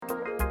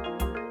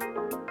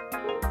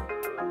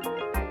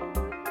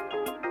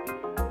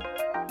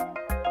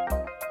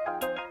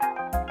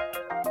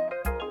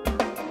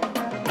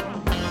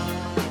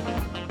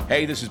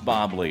Hey, this is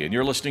Bob Lee, and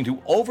you're listening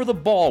to Over the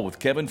Ball with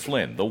Kevin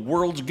Flynn, the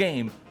world's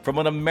game from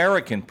an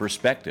American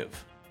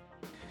perspective.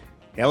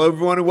 Hello,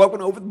 everyone, and welcome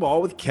to Over the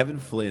Ball with Kevin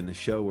Flynn, the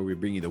show where we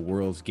bring you the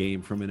world's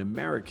game from an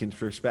American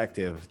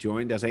perspective.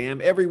 Joined, as I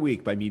am every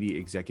week, by media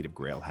executive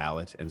Grayle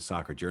Hallett and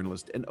soccer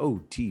journalist and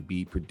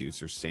OTB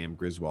producer Sam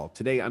Griswold.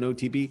 Today on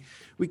OTB,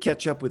 we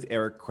catch up with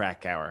Eric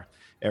Krakauer.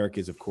 Eric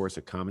is, of course,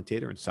 a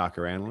commentator and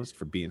soccer analyst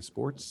for beIN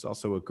Sports.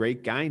 Also a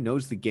great guy,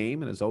 knows the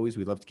game, and as always,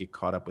 we love to get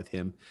caught up with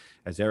him,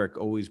 as Eric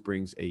always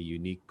brings a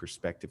unique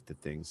perspective to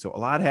things. So a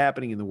lot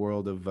happening in the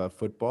world of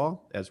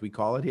football, as we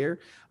call it here.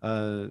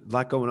 A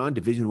lot going on.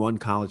 Division I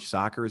college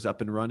soccer is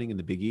up and running in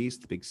the Big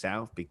East, the Big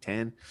South, Big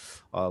Ten.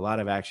 A lot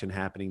of action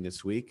happening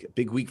this week. A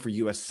big week for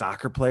U.S.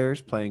 soccer players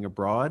playing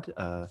abroad.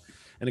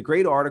 And a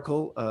great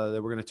article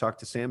that we're going to talk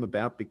to Sam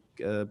about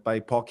by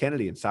Paul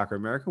Kennedy in Soccer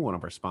America, one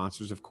of our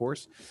sponsors, of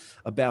course,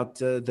 about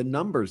the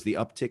numbers, the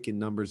uptick in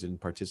numbers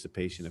and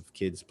participation of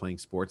kids playing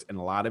sports. And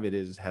a lot of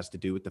it has to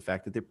do with the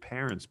fact that their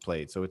parents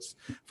played. So it's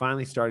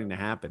finally starting to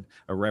happen.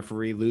 A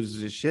referee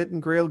loses his shit,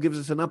 and Grayle gives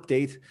us an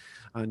update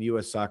on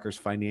U.S. soccer's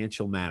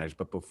financial matters.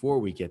 But before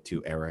we get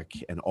to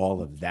Eric and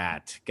all of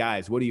that,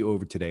 guys, what are you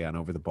over today on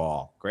Over the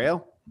Ball?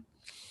 Grayle?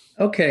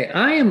 Okay,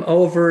 I am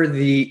over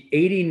the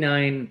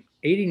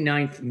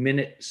 89th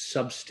minute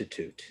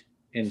substitute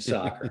in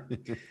soccer.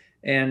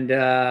 And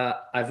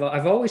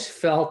I've always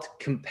felt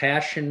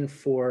compassion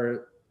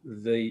for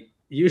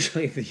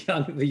usually the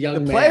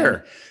young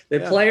player.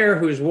 Man, player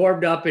who's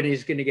warmed up and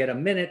he's going to get a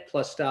minute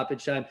plus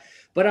stoppage time.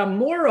 But I'm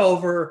more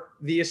over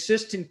the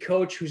assistant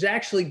coach who's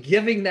actually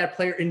giving that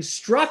player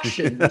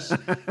instructions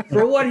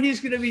for what he's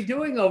going to be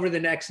doing over the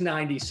next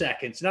 90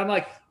 seconds. And I'm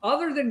like,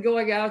 other than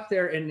going out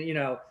there and,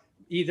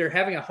 either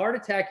having a heart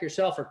attack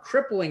yourself or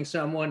crippling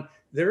someone,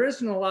 there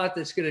isn't a lot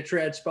that's going to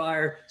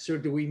transpire. So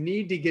do we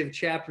need to give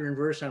chapter and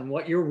verse on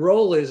what your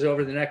role is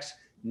over the next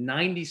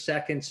 90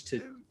 seconds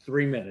to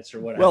 3 minutes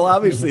or whatever? Well,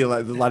 obviously, a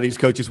lot of these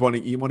coaches want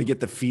to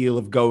get the feel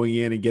of going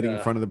in and getting in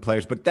front of the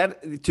players. But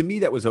that, to me,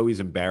 that was always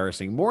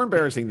embarrassing. More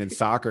embarrassing than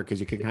soccer, because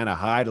you can kind of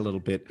hide a little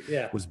bit,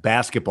 was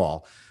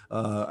basketball.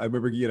 I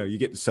remember, you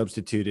get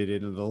substituted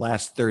in the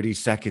last 30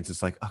 seconds.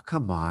 It's like, oh,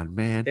 come on,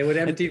 man. They would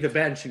empty the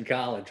bench in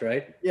college,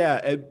 right?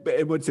 Yeah.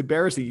 And what's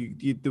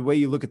embarrassing, the way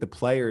you look at the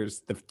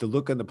players, the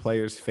look on the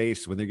player's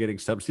face when they're getting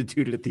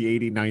substituted at the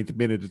 89th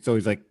minute, it's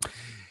always like,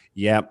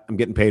 yeah, I'm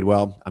getting paid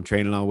well. I'm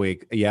training all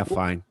week. Yeah,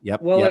 fine.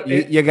 Yep. Well,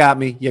 yep. You got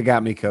me. You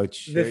got me,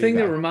 coach. The thing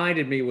that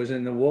reminded me was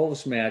in the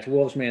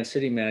Wolves-Man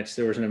City match,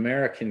 there was an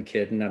American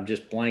kid, and I'm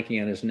just blanking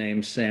on his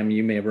name. Sam,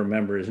 you may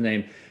remember his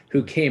name,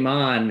 who came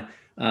on,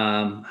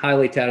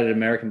 highly touted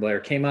American player,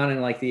 came on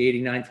in like the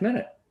 89th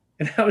minute.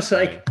 And I was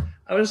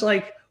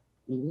like,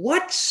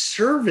 what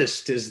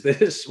service does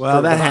this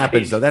Well, provide? that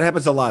happens, though. That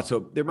happens a lot.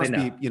 So there must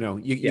be,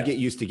 you get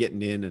used to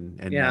getting in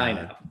and I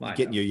know.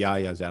 Getting your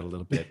yayas out a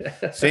little bit.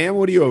 Sam,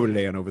 what are you over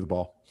today on Over the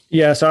Ball?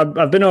 Yeah, so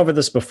I've been over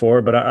this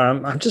before, but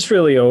I'm just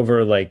really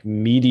over like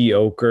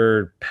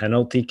mediocre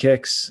penalty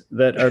kicks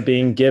that are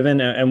being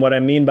given. And what I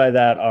mean by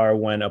that are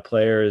when a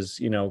player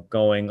is,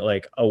 going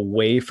like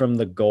away from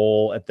the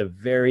goal at the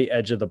very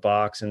edge of the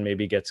box and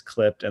maybe gets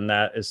clipped. And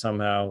that is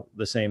somehow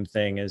the same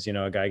thing as,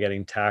 a guy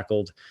getting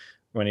tackled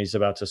when he's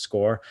about to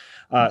score.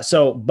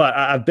 But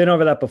I've been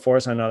over that before,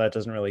 so I know that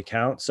doesn't really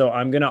count. So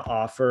I'm going to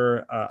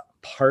offer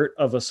part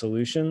of a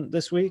solution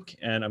this week,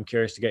 and I'm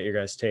curious to get your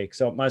guys' take.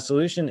 So my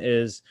solution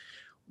is,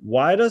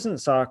 why doesn't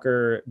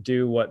soccer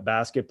do what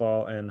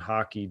basketball and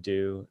hockey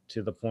do,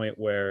 to the point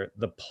where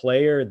the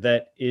player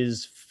that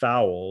is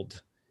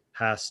fouled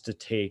has to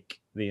take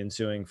the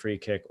ensuing free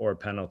kick or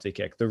penalty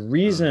kick? The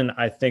reason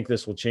I think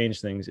this will change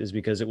things is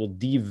because it will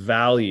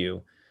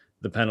devalue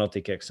the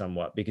penalty kick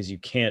somewhat, because you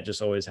can't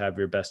just always have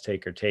your best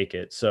taker take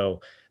it. So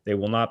they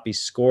will not be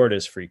scored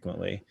as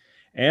frequently.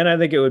 And I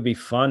think it would be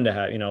fun to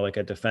have, like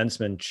a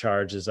defender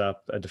charges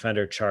up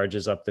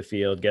the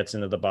field, gets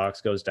into the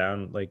box, goes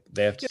down, like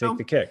they have to take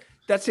the kick.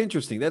 That's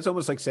interesting. That's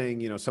almost like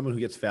saying, someone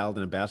who gets fouled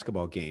in a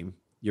basketball game,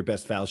 your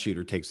best foul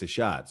shooter takes the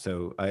shot.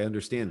 So I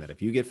understand that.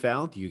 If you get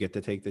fouled, you get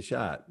to take the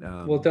shot.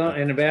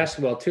 In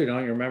basketball too,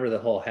 don't you remember the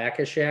whole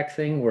Hack-a-Shaq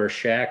thing where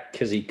Shaq,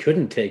 because he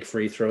couldn't take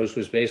free throws,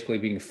 was basically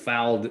being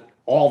fouled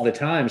all the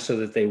time so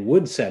that they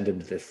would send him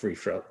to the free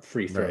throw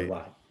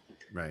line.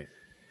 Right.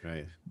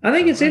 I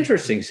think it's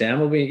interesting, Sam.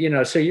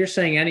 So you're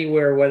saying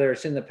anywhere, whether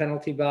it's in the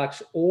penalty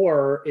box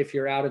or if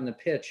you're out in the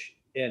pitch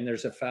and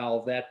there's a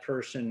foul, that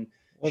person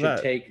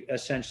should take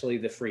essentially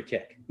the free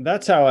kick.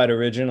 That's how I'd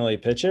originally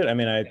pitch it. I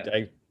mean,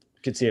 I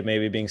could see it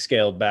maybe being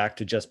scaled back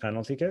to just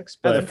penalty kicks.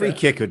 But the free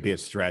kick would be a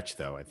stretch,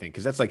 though, I think,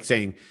 because that's like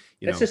saying,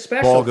 it's a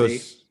specialty.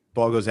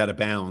 Ball goes out of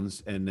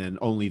bounds, and then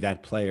only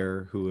that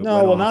player who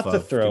not the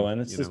throw in.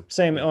 It's the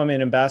same. I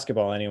mean, in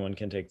basketball, anyone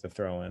can take the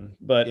throw in,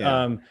 but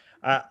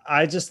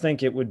I just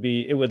think it would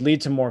lead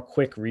to more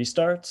quick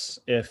restarts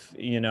if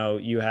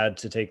you had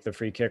to take the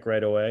free kick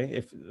right away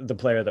if the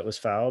player that was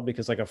fouled,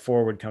 because like a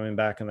forward coming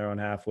back in their own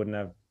half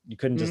you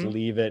couldn't just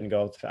leave it and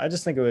go. I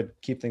just think it would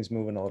keep things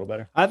moving a little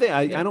better. I think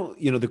I don't.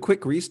 The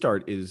quick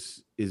restart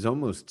is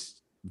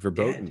almost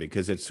verboten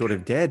because it's sort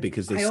of dead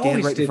because they I stand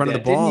always right in did front of the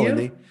that, didn't ball you? and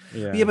they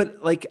Yeah. yeah,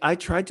 but like I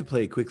tried to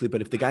play it quickly, but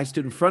if the guy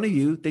stood in front of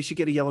you, they should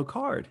get a yellow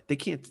card. They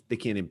can't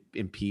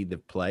impede the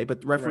play,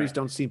 but the referees Right.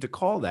 don't seem to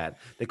call that.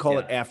 They call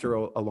it Yeah. after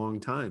a long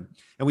time.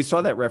 And we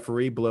saw that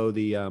referee blow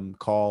the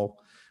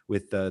call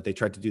with they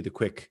tried to do the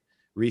quick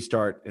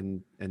restart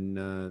and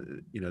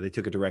they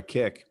took a direct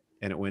kick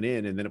and it went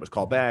in and then it was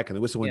called back and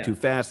the whistle went Yeah. too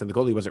fast and the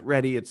goalie wasn't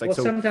ready. It's like Well,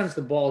 so sometimes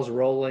the ball's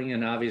rolling,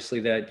 and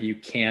obviously that you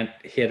can't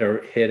hit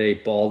a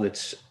ball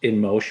that's in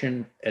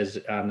motion as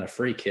on a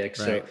free kick.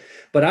 So, Right.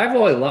 but I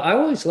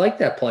always liked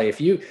that play. If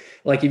you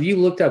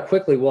looked up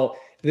quickly, well,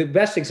 the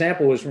best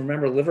example was,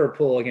 remember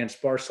Liverpool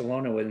against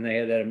Barcelona when they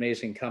had that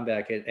amazing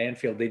comeback at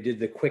Anfield. They did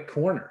the quick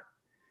corner.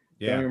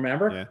 yeah. Don't you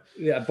remember?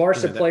 Yeah.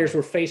 Barca that- players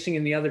were facing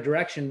in the other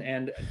direction,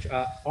 and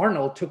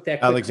Arnold took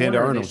that quick Alexander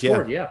corner and Arnold, they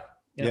scored. Yeah.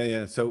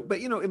 Yeah. So,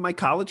 but my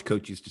college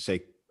coach used to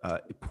say,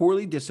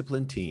 poorly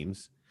disciplined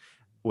teams,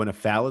 when a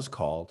foul is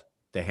called,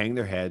 they hang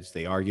their heads,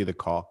 they argue the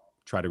call,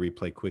 try to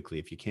replay quickly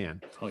if you can,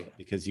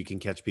 because you can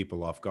catch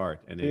people off guard.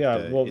 And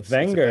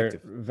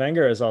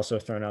Wenger has also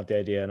thrown out the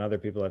idea, and other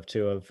people have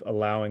too, of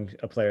allowing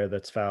a player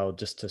that's fouled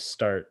just to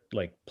start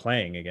like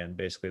playing again,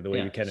 basically the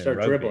way you can in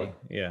rugby. Dribbling.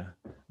 Yeah,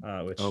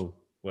 which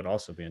would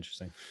also be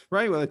interesting.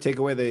 Right. Well, take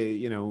away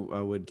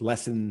would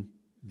lessen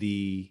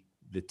the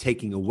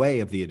taking away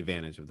of the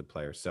advantage of the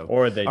player. So,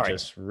 or they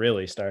just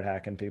really start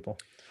hacking people.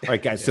 All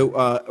right, guys. So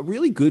a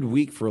really good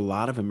week for a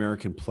lot of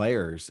American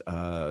players,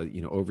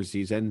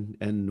 overseas and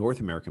North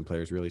American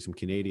players, really some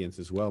Canadians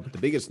as well. But the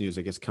biggest news,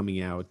 I guess,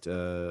 coming out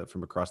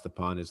from across the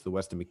pond is the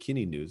Weston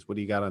McKennie news. What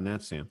do you got on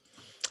that, Sam?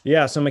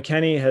 Yeah, so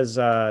McKennie has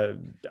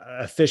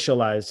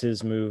officialized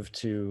his move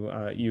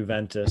to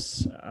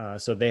Juventus.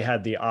 So they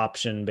had the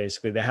option,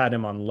 basically. They had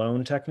him on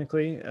loan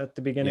technically at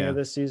the beginning of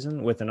this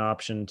season with an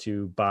option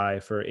to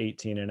buy for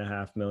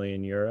 18.5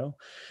 million euro.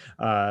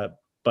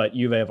 But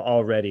Juve have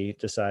already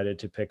decided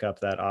to pick up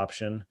that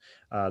option.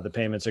 The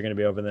payments are going to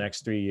be over the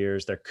next 3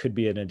 years. There could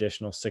be an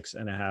additional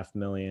 6.5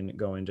 million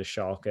going to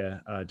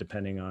Schalke,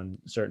 depending on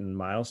certain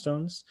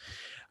milestones.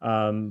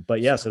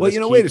 But yeah, so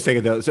wait a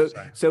second though.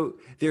 So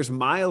there's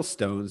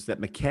milestones that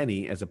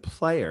McKennie as a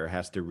player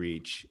has to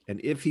reach,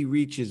 and if he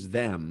reaches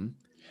them,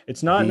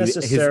 it's not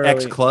necessarily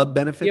his ex-club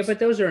benefits. Yeah, but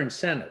those are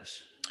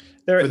incentives.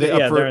 They're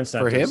incentives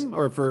for him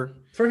or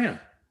for him.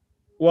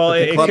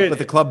 Well, but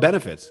the club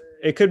benefits.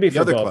 It could be for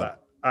other both. club.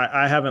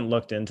 I haven't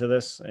looked into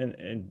this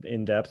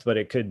in depth, but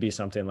it could be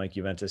something like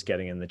Juventus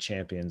getting in the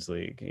Champions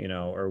League,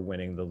 or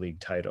winning the league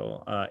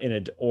title.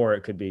 Or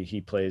it could be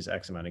he plays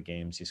X amount of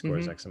games, he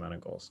scores X amount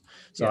of goals.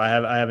 So I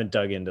haven't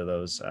dug into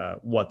those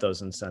what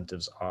those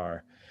incentives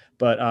are.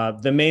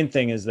 But the main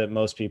thing is that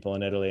most people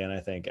in Italy, and I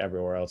think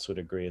everywhere else, would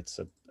agree it's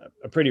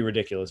a pretty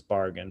ridiculous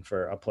bargain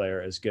for a player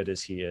as good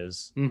as he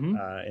is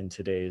in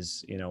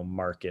today's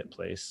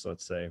marketplace,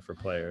 let's say, for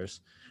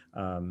players.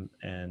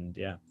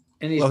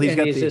 And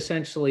he's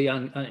essentially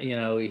on,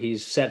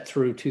 he's set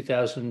through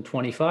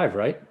 2025,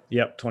 right?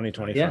 Yep,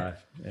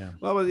 2025. Yeah.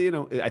 Well,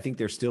 I think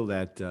there's still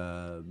that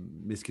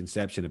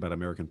misconception about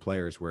American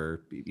players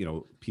where,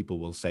 people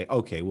will say,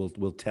 okay,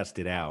 we'll test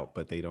it out,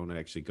 but they don't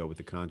actually go with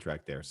the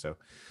contract there. So,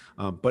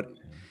 but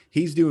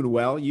he's doing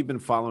well. You've been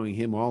following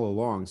him all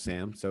along,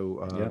 Sam.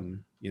 So,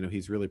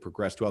 he's really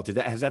progressed well.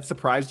 Has that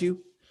surprised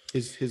you,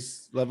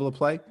 his level of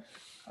play?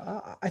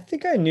 I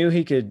think I knew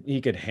he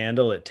could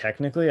handle it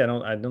technically. I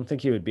don't think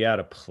he would be out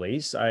of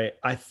place.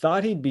 I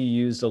thought he'd be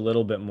used a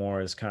little bit more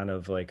as kind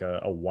of like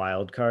a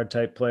wild card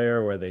type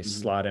player where they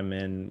slot him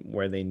in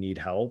where they need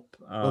help.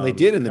 Well, they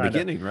did in the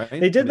beginning, right?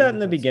 They did that in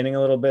the beginning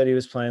a little bit. He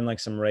was playing like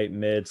some right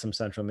mid, some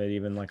central mid,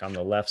 even like on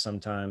the left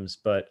sometimes.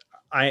 But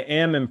I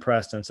am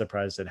impressed and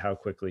surprised at how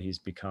quickly he's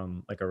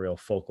become like a real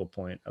focal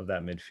point of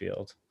that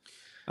midfield.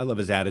 I love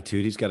his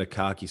attitude. He's got a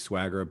cocky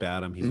swagger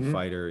about him. He's a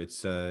fighter.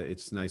 It's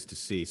nice to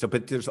see. So,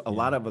 but there's a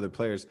lot of other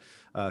players.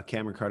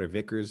 Cameron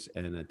Carter-Vickers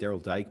and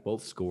Daryl Dike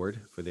both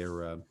scored for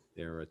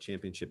their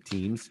championship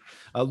teams.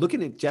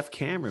 Looking at Jeff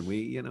Cameron,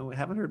 we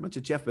haven't heard much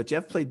of Jeff, but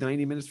Jeff played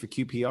 90 minutes for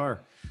QPR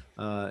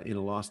in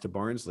a loss to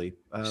Barnsley.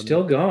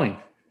 Still going.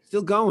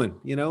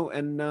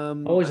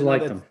 And always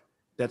liked him.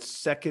 That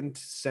second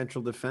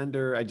central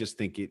defender, I just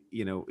think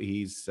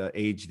he's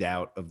aged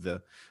out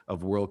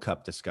of World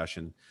Cup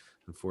discussion.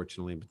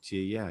 Unfortunately, but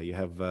you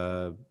have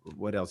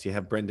what else? You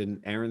have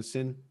Brendan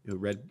Aronson,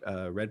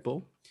 Red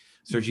Bull.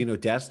 Sergino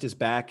Dest is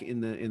back in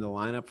the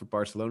lineup for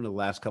Barcelona the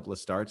last couple of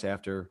starts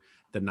after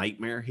the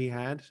nightmare he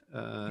had.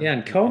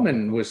 And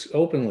Koeman was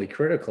openly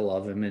critical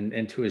of him,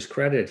 and to his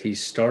credit, he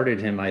started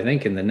him, I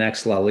think, in the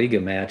next La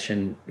Liga match,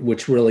 and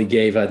which really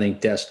gave, I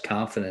think, Dest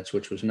confidence,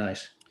 which was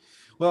nice.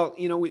 Well,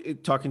 we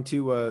talking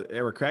to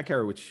Eric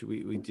Krakauer, which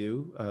we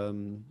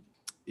do.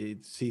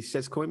 He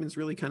says Koeman's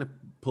really kind of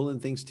pulling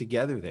things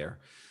together there.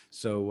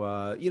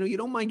 So, you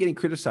don't mind getting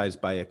criticized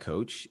by a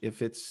coach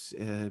if it's,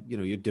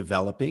 you're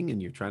developing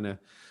and you're trying to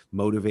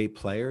motivate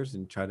players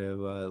and try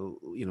to,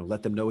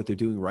 let them know what they're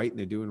doing right and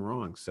they're doing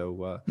wrong.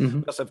 So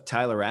we also have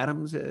Tyler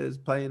Adams is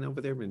playing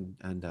over there and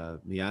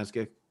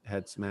Miazga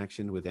had some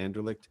action with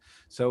Anderlecht.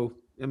 So,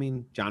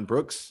 John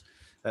Brooks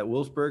at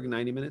Wolfsburg,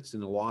 90 minutes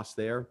in a loss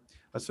there.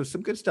 So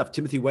some good stuff.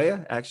 Timothy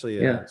Weah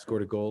actually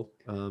scored a goal.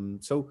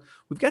 So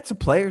we've got some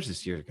players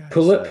this year, guys.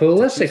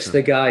 Pulisic's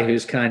the guy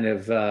who's kind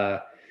of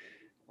a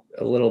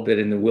little bit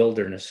in the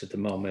wilderness at the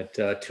moment.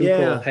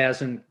 Tuchel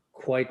hasn't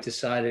quite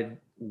decided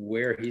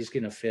where he's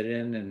going to fit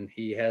in, and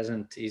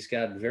he's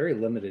got very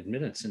limited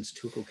minutes since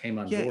Tuchel came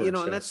on board.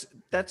 And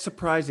that's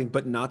surprising,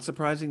 but not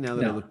surprising now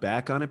that I look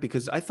back on it,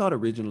 because I thought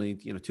originally,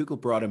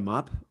 Tuchel brought him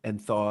up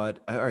and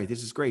thought, all right,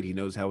 this is great. He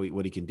knows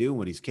what he can do and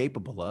what he's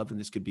capable of, and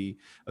this could be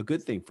a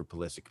good thing for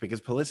Pulisic,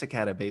 because Pulisic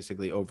had to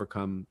basically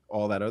overcome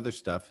all that other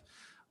stuff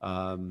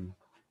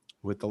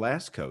with the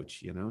last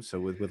coach, so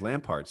with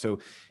Lampard. So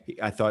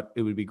I thought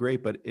it would be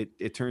great, but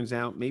it turns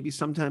out maybe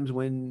sometimes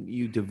when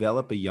you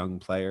develop a young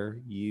player,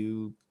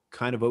 you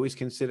kind of always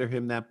consider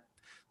him that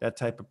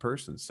type of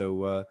person.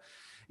 So,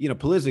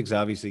 Pulisic's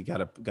obviously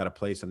got a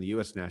place on the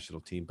U.S.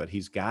 national team, but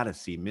he's got to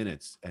see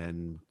minutes.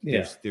 And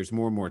there's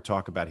more and more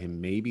talk about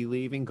him maybe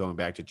leaving, going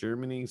back to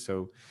Germany.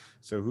 So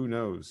who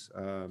knows?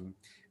 And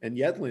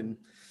Yedlin,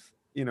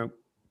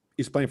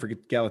 he's playing for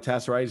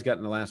Galatasaray. He's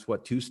gotten the last,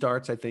 2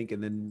 starts, I think.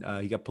 And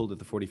then he got pulled at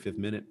the 45th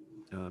minute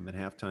at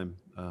halftime.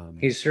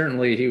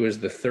 He was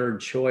the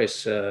third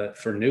choice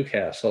for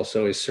Newcastle.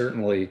 So he's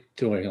certainly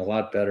doing a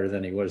lot better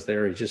than he was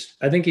there.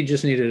 I think he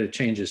just needed a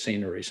change of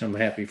scenery. So I'm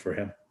happy for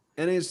him.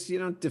 And his,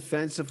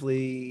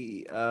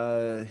 defensively,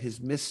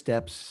 his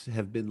missteps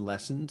have been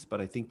lessened,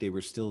 but I think they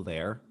were still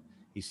there.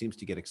 He seems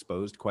to get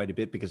exposed quite a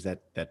bit because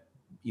that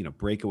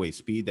breakaway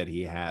speed that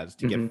he has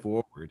to get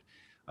forward.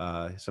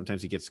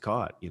 Sometimes he gets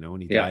caught,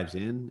 and he dives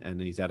in and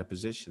then he's out of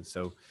position.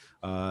 So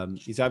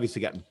he's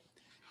obviously gotten,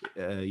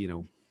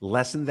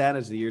 lessened that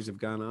as the years have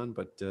gone on,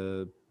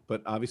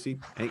 but obviously,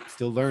 hey,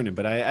 still learning.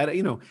 But I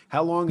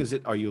how long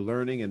are you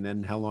learning, and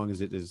then how long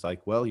is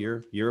like, well,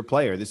 you're a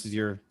player. This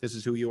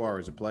is who you are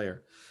as a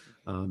player.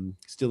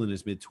 Still in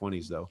his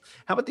mid-20s though.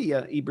 How about the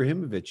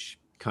Ibrahimovic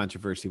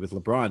controversy with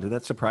LeBron? Did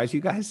that surprise you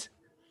guys?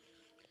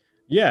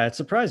 Yeah, it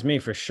surprised me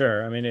for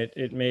sure. I mean,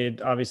 it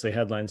made obviously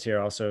headlines here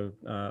also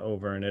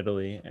over in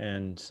Italy.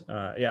 And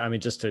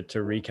just to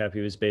recap, he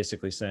was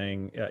basically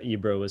saying,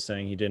 Ibra was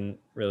saying he didn't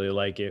really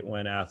like it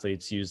when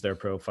athletes use their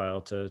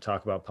profile to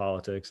talk about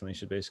politics, and they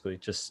should basically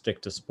just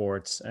stick to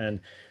sports.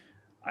 And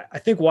I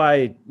think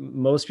why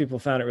most people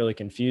found it really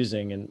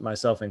confusing, and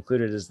myself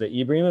included, is that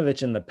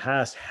Ibrahimovic in the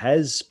past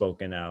has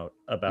spoken out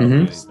about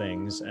these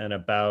things and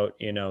about,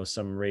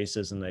 some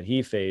racism that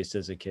he faced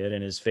as a kid.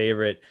 And his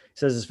favorite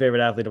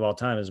athlete of all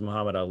time is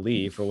Muhammad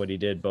Ali for what he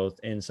did both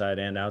inside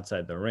and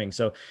outside the ring.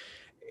 So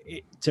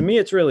to me,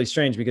 it's really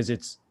strange because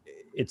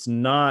it's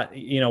not,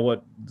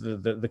 what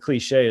the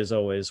cliche is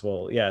always,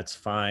 well, yeah, it's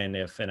fine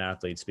if an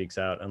athlete speaks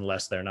out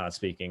unless they're not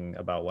speaking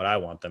about what I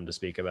want them to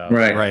speak about.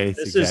 Right.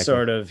 This is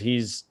sort of,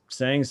 he's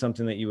saying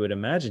something that you would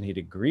imagine he'd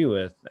agree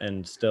with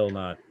and still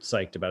not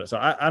psyched about it. So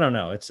I don't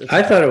know.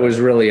 I thought it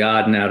was really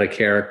odd and out of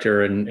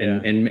character,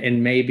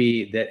 and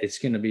maybe that it's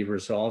going to be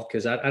resolved,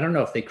 because I don't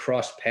know if they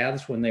crossed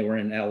paths when they were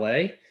in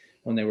LA,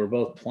 when they were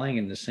both playing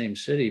in the same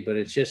city, but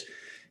it's just,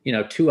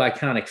 two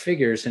iconic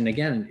figures. And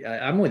again,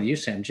 I'm with you,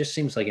 Sam. Just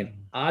seems like an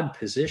odd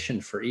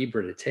position for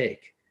Ibra to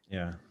take.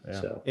 Yeah.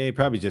 So he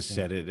probably just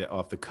said it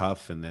off the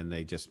cuff, and then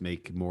they just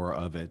make more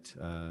of it.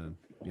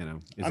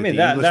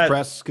 English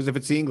press? Because if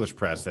it's the English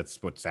press,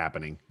 that's what's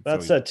happening.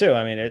 That's it too.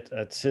 I mean,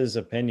 that's his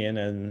opinion,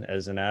 and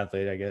as an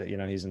athlete, I guess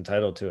he's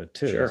entitled to it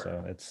too. Sure.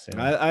 So it's.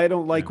 I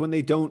don't like when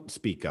they don't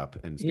speak up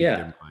and speak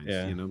their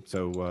minds.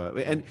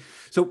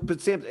 So,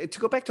 but Sam, to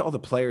go back to all the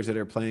players that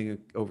are playing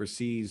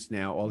overseas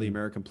now, all the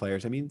American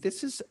players. I mean,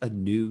 this is a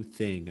new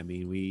thing. I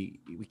mean, we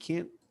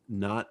can't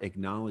not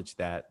acknowledge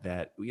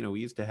that we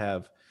used to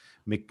have.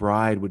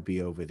 McBride would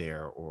be over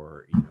there,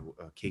 or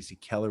Casey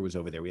Keller was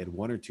over there. We had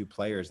 1 or 2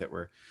 players that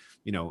were,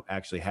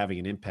 actually having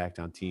an impact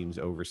on teams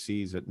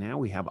overseas. But now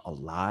we have a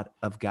lot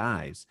of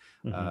guys,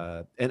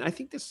 and I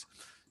think this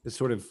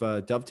sort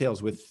of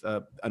dovetails with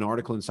an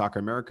article in Soccer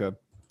America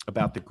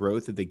about the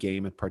growth of the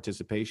game and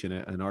participation.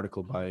 An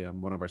article by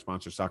one of our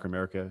sponsors, Soccer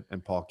America,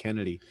 and Paul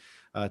Kennedy.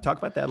 Talk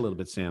about that a little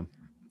bit, Sam.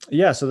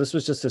 Yeah, so this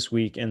was just this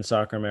week in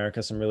Soccer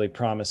America, some really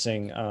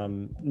promising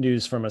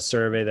news from a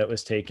survey that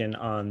was taken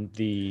on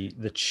the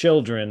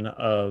children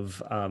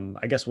of,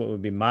 I guess what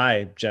would be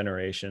my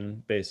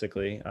generation,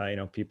 basically,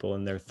 people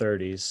in their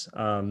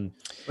 30s.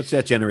 What's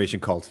that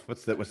generation called?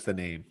 What's the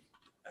name?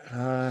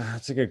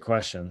 That's a good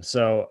question.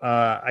 So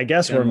I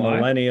guess we're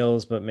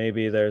millennials, but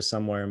maybe there's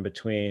somewhere in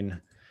between.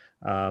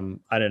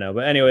 I don't know,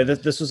 but anyway,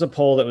 this was a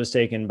poll that was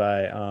taken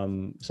by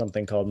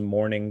something called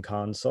Morning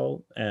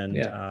Consult, and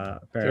apparently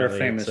they're a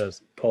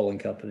famous polling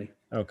company.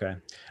 Okay,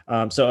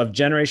 so of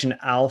Generation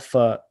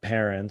Alpha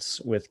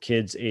parents with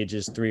kids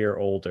ages 3 or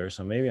older,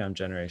 so maybe I'm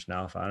Generation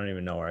Alpha. I don't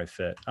even know where I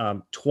fit.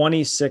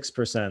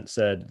 26%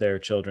 said their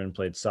children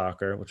played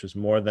soccer, which was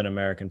more than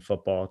American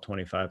football,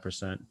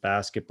 25%,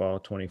 basketball,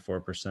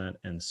 24%,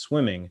 and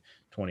swimming,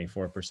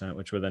 24%,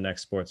 which were the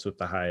next sports with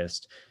the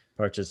highest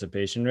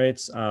participation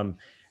rates.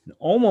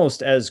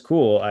 Almost as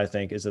cool, I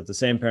think, is that the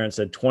same parents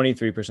said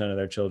 23% of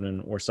their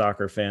children were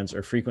soccer fans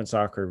or frequent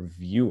soccer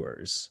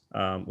viewers,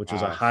 which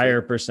was a higher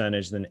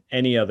percentage than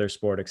any other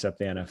sport except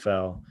the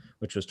NFL,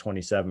 which was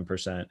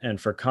 27%. And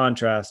for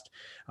contrast,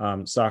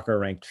 soccer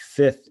ranked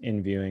 5th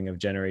in viewing of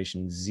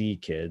Generation Z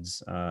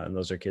kids, and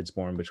those are kids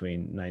born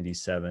between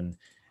 97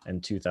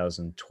 and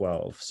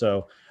 2012.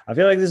 So I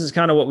feel like this is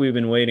kind of what we've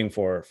been waiting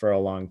for a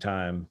long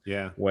time.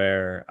 Yeah.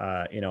 Where,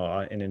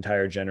 an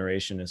entire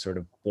generation is sort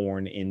of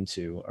born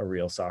into a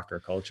real soccer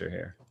culture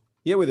here.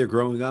 Yeah, where they're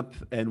growing up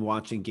and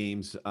watching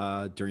games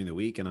during the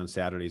week and on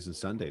Saturdays and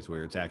Sundays,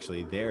 where it's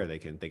actually there. They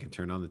can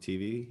turn on the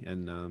TV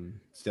and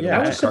instead of I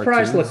watching was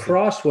surprised cartoons.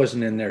 lacrosse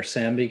wasn't in there,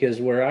 Sam, because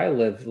where I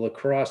live,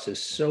 lacrosse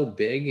is so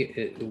big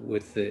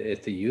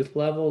at the youth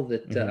level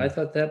that I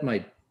thought that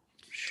might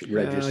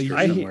register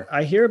somewhere.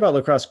 I hear about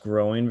lacrosse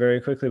growing very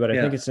quickly, but I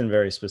think it's in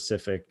very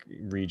specific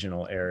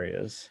regional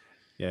areas.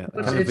 Yeah,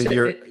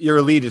 your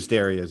elitist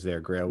areas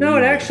there, Grayle. No,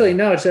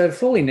 it's a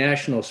fully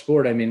national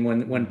sport. I mean,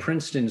 when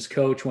Princeton's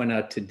coach went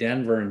out to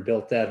Denver and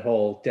built that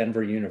whole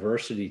Denver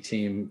University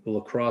team,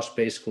 lacrosse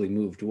basically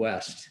moved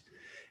west.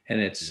 And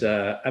it's,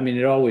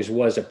 it always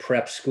was a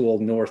prep school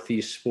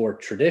Northeast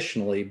sport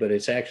traditionally, but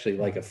it's actually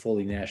like a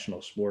fully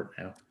national sport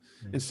now.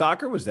 And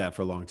soccer was that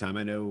for a long time.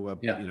 I know,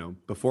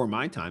 before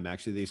my time,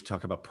 actually, they used to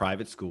talk about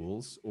private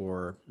schools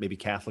or maybe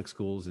Catholic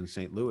schools in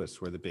St.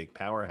 Louis were the big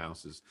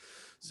powerhouses.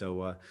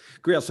 So,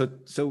 Grayle,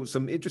 so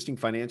some interesting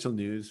financial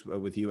news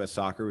with U.S.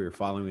 soccer. We were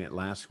following it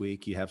last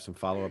week. You have some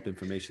follow-up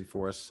information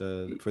for us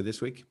for this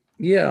week?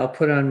 Yeah, I'll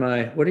put on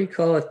my, what do you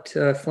call it,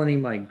 Flinny,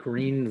 my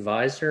green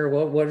visor?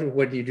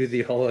 What do you do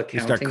the whole accounting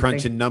You start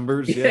crunching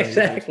numbers? Yeah,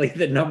 exactly.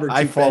 The number two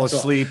I fall pencil.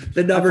 asleep.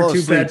 The number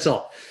two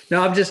pencil.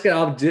 No,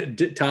 I'll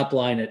top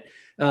line it.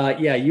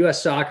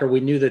 U.S. soccer, we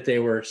knew that they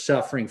were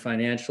suffering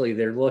financially.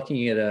 They're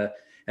looking at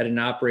an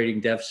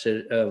operating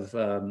deficit of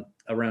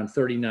around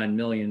 $39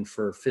 million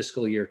for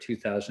fiscal year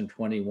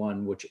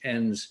 2021, which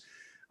ends,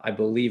 I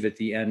believe, at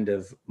the end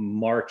of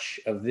March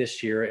of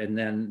this year, and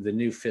then the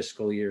new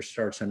fiscal year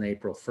starts on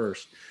April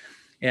 1st.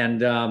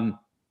 And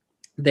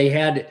they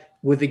had,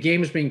 with the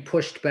games being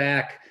pushed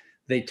back,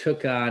 they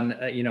took on,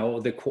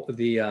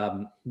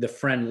 the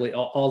friendly,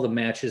 all the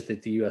matches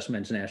that the U.S.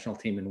 men's national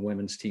team and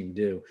women's team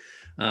do.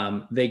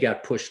 They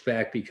got pushed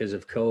back because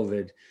of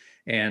COVID,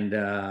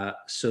 and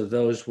so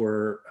those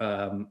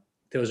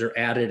are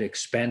added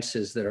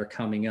expenses that are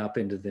coming up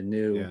into the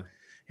new.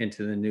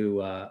 Into the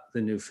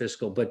new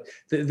fiscal. But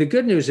the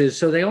good news is,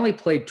 so they only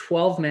played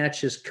 12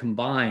 matches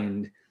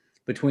combined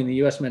between the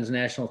U.S. men's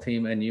national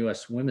team and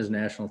U.S. women's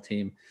national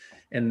team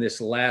in this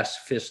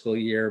last fiscal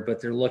year,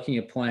 but they're looking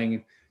at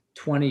playing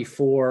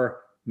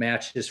 24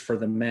 matches for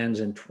the men's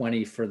and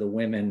 20 for the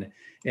women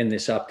in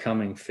this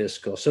upcoming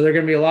fiscal. So there are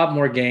going to be a lot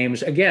more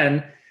games,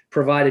 again,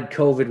 provided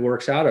COVID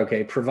works out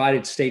okay,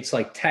 provided states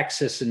like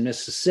Texas and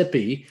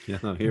Mississippi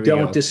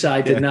don't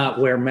decide to not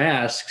wear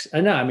masks.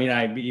 I know,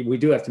 we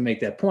do have to make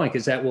that point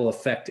because that will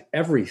affect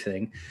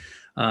everything.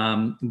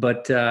 So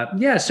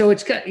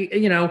it's got,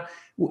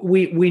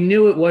 we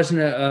knew it wasn't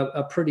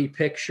a pretty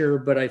picture,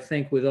 but I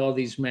think with all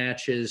these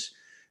matches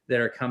that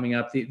are coming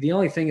up, the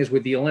only thing is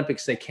with the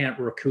Olympics, they can't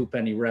recoup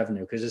any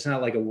revenue because it's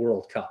not like a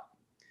World Cup.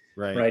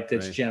 Right.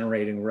 That's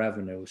generating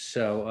revenue.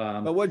 So,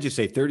 but what did you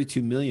say?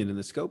 32 million in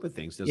the scope of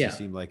things doesn't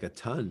seem like a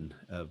ton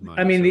of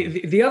money.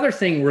 The other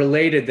thing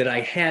related that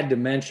I had to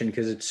mention,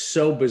 because it's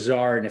so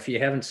bizarre. And if you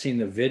haven't seen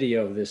the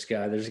video of this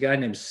guy, there's a guy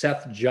named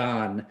Seth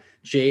John,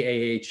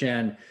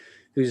 Jahn,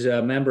 who's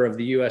a member of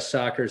the U.S.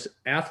 Soccer's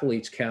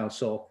Athletes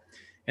Council.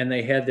 And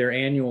they had their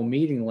annual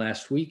meeting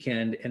last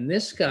weekend. And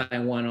this guy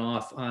went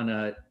off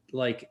on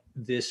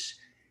this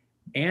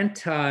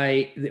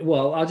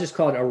I'll just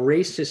call it a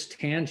racist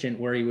tangent,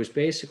 where he was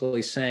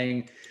basically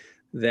saying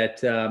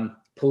that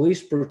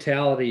police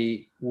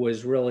brutality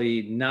was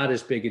really not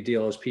as big a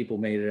deal as people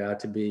made it out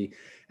to be.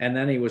 And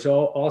then he was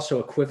also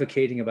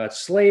equivocating about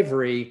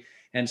slavery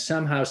and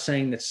somehow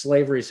saying that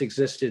slavery has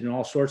existed in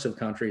all sorts of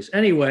countries.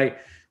 Anyway,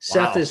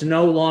 Seth is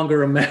no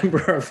longer a member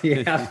of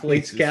the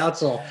Athletes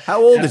Council.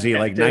 How old is he?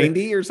 Like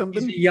 90 or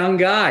something? He's a young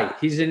guy.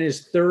 He's in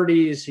his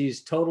 30s.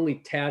 He's totally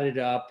tatted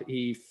up.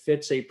 He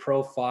fits a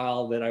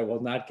profile that I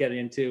will not get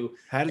into.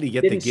 How did he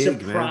get the gig, man? It didn't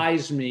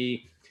surprise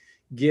me,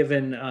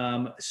 given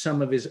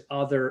some of his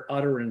other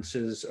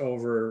utterances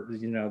over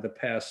the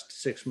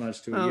past 6 months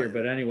to a year.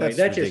 But anyway,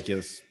 that's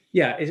ridiculous.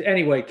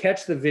 Anyway,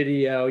 catch the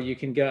video. You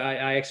can go.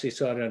 I actually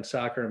saw it on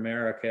Soccer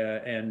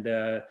America,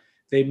 and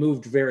they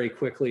moved very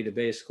quickly to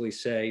basically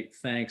say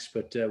thanks,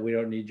 but we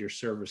don't need your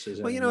services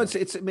anymore. Well,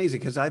 it's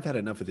amazing because I've had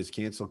enough of this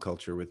cancel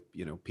culture with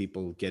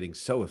people getting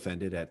so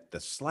offended at the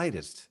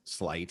slightest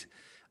slight.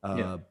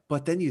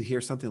 But then you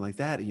hear something like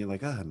that, and you're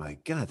like, oh my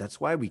God, that's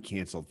why we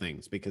cancel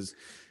things, because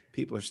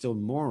people are still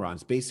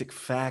morons. Basic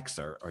facts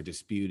are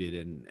disputed,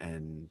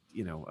 and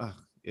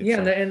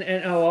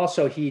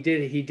also he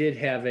did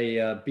have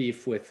a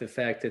beef with the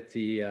fact that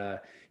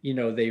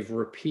they've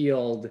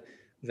repealed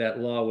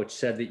that law which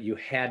said that you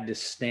had to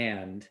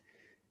stand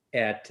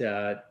at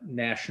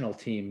national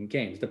team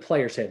games. The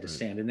players had to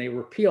stand, and they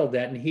repealed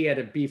that, and he had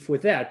a beef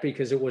with that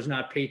because it was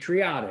not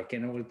patriotic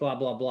and it was blah,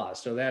 blah, blah.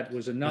 So that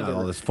was another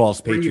all this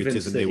false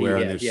patriotism they wear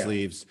on their yeah.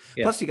 sleeves.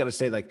 Yeah. Plus, you got to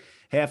say, like,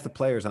 half the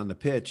players on the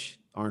pitch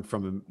aren't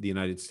from the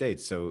United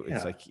States. So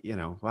it's like,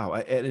 wow.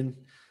 I don't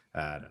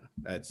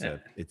know.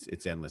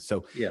 It's endless.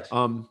 So, yes.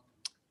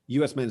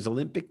 U.S. men's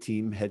Olympic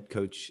team head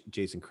coach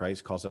Jason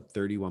Kreis calls up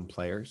 31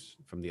 players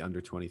from the under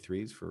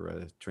 23s for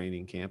a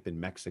training camp in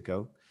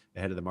Mexico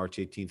ahead of the March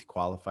 18th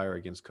qualifier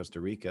against Costa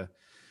Rica.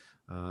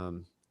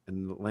 And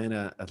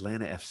Atlanta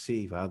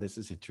FC, wow, this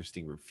is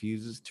interesting,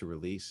 refuses to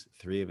release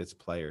 3 of its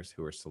players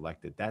who are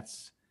selected.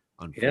 That's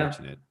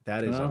unfortunate.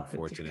 That is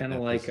unfortunate. It's kind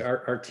of like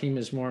our team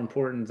is more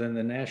important than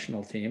the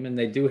national team, and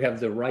they do have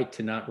the right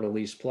to not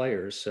release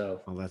players.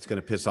 So, well, that's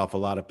going to piss off a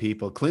lot of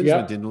people.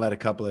 Klinsmann didn't let a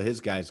couple of his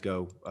guys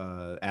go,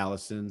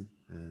 Allison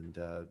and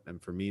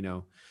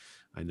Firmino,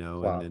 I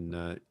know, Klopp. and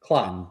then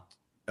Klopp.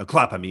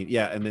 Klopp. I mean,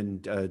 yeah, and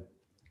then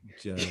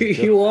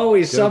you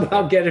always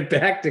somehow get it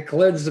back to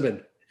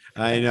Klinsmann.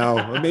 I know.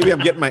 Well, maybe I'm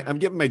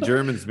getting my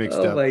Germans mixed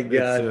up. Oh my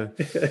God!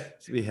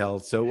 It's to be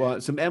held.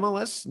 So some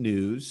MLS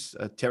news.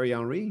 Thierry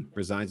Henry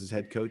resigns as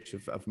head coach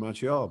of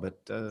Montreal, but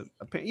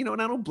apparently, and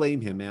I don't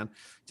blame him, man.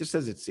 Just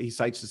says he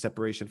cites the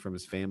separation from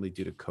his family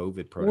due to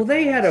COVID protocols. Well,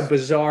 they had a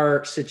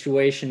bizarre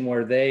situation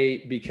where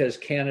because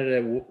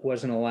Canada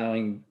wasn't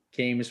allowing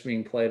games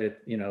being played at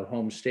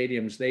home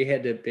stadiums, they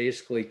had to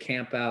basically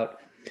camp out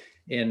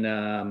in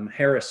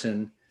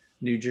Harrison,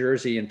 New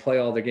Jersey, and play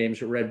all the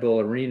games at Red Bull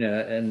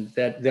Arena. And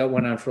that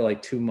went on for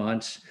like 2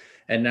 months.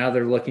 And now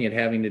they're looking at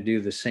having to do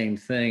the same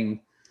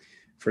thing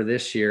for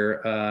this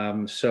year.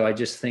 So I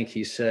just think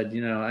he said,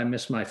 I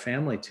miss my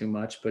family too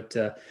much, but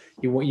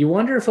you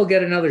wonder if he'll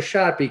get another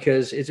shot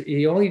because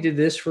he only did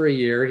this for a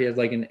year. He had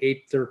like an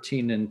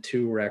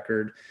 8-13-2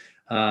 record.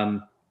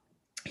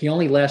 He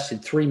only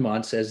lasted 3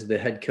 months as the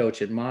head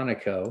coach at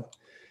Monaco,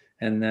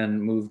 and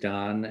then moved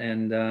on.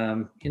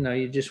 And,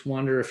 you just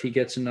wonder if he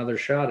gets another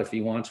shot, if he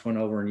wants one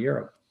over in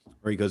Europe.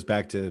 Or he goes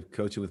back to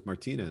coaching with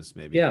Martinez,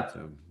 maybe. Yeah.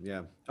 So,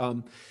 yeah.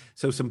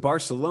 So some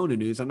Barcelona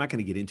news. I'm not going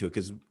to get into it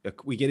because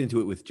we get into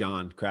it with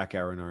John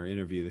Krakauer in our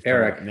interview.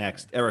 Eric.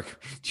 Next.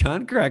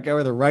 John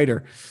Krakauer, the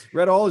writer,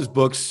 read all his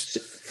books.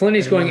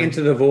 Flinty's going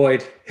into the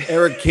void.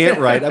 Eric can't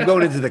write. I'm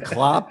going into the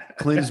Klopp,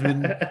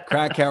 Klinsmann,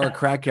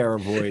 Krakauer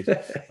void.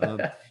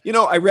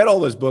 I read all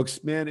those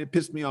books, man. It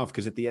pissed me off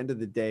because at the end of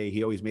the day,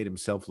 he always made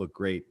himself look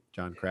great.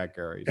 John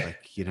Krakauer. He's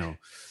like,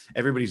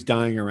 everybody's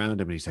dying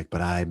around him, and he's like,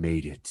 but I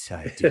made it.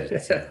 I did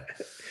it.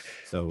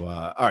 So,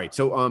 all right.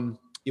 So,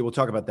 we'll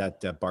talk about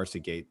that Barca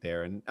gate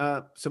there and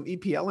some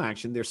EPL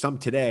action. There's some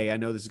today. I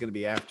know this is going to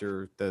be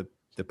after the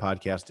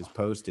podcast is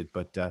posted,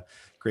 but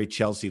great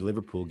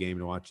Chelsea-Liverpool game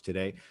to watch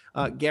today.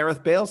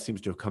 Gareth Bale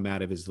seems to have come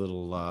out of his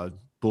little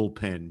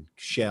bullpen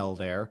shell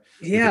there.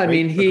 Yeah,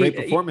 great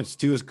performance.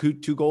 Two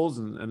goals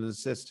and an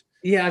assist.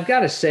 Yeah, I've got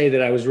to say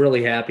that I was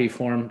really happy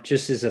for him,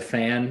 just as a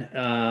fan,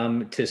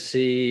 to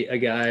see a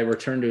guy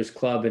return to his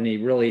club, and he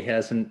really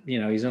hasn't.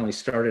 He's only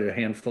started a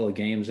handful of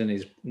games, and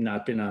he's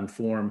not been on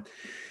form.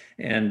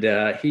 And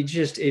he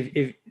just,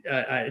 if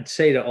I'd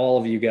say to all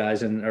of you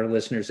guys and our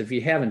listeners, if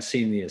you haven't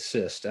seen the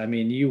assist,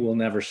 you will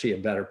never see a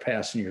better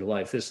pass in your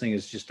life. This thing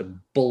is just a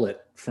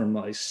bullet from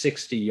like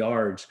 60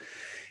 yards.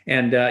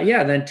 And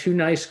then 2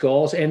 nice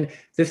goals. And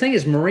the thing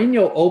is,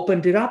 Mourinho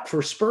opened it up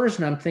for Spurs.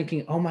 And I'm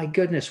thinking, oh my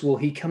goodness, will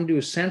he come to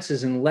his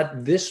senses and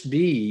let this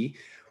be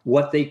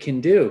what they can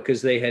do?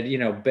 Because they had,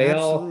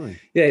 Bale, Absolutely.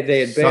 they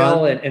had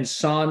Bale and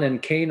Son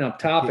and Kane up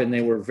top, and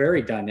they were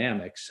very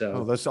dynamic.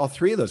 So all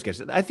 3 of those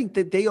guys. I think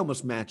that they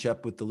almost match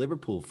up with the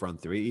Liverpool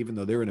front 3, even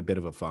though they're in a bit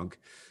of a funk.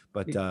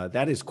 But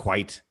that is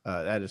quite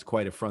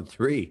a front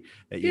 3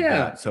 that you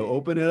got. So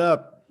open it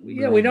up.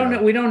 Yeah, we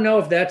don't know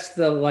if that's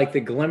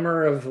the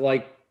glimmer of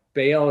like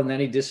Bale and then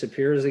he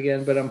disappears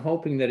again, but I'm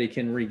hoping that he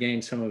can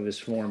regain some of his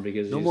form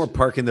because no more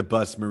parking the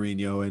bus,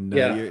 Mourinho,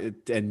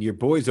 and your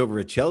boys over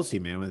at Chelsea,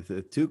 man, with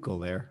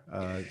Tuchel there.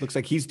 Looks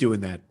like he's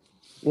doing that.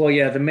 Well,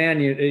 yeah, the Man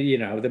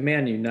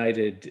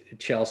United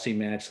Chelsea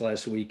match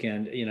last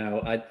weekend.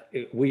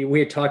 We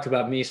had talked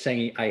about me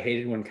saying I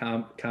hated when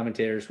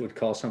commentators would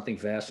call something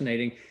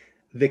fascinating.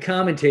 The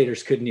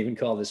commentators couldn't even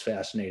call this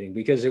fascinating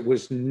because it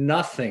was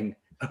nothing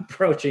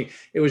approaching.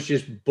 It was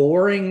just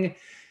boring.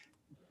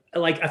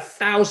 Like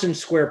 1,000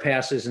 square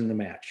passes in the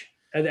match.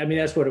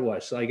 That's what it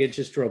was. Like, it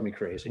just drove me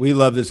crazy. We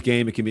love this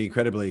game. It can be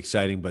incredibly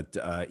exciting, but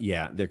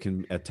there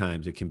can at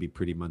times it can be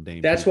pretty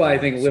mundane. That's why I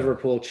think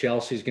Liverpool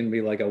Chelsea is going to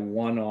be like a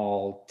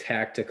 1-1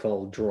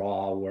 tactical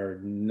draw where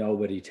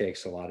nobody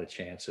takes a lot of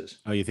chances.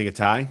 Oh, you think a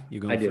tie? You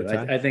going for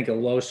a tie? I think a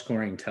low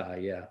scoring tie.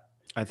 Yeah.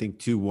 I think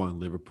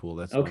 2-1 Liverpool.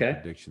 That's my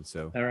prediction.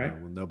 So all right,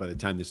 we'll know by the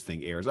time this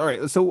thing airs. All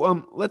right.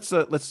 So let's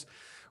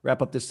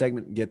wrap up this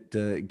segment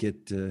and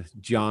get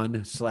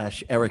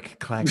John/Eric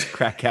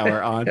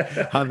Krakauer on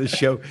the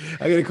show.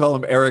 I'm going to call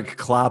him Eric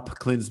Klopp,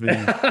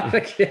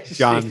 Klinsmann,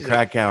 John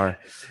Krakauer.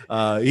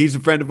 He's a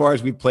friend of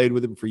ours. We've played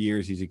with him for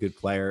years. He's a good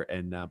player.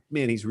 And,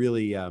 man, he's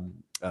really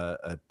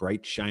a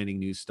bright, shining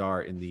new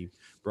star in the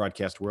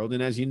broadcast world.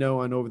 And as you know,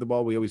 on Over the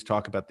Ball, we always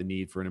talk about the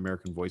need for an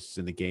American voices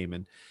in the game,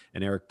 and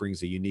Eric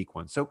brings a unique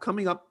one. So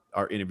coming up,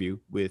 our interview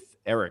with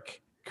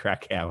Eric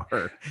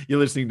Krakauer. You're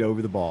listening to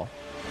Over the Ball.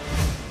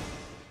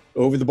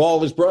 Over the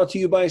Ball is brought to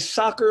you by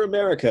Soccer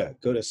America.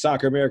 Go to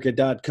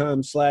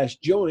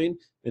socceramerica.com/join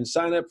and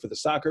sign up for the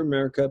Soccer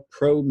America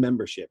Pro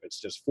membership. It's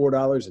just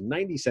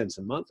 $4.90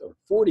 a month or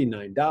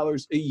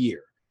 $49 a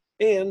year.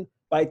 And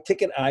by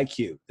Ticket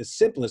IQ, the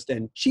simplest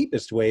and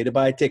cheapest way to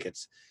buy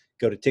tickets.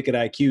 Go to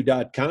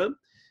ticketiq.com,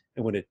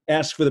 and when it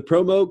asks for the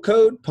promo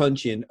code,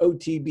 punch in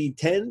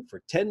OTB10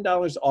 for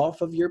 $10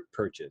 off of your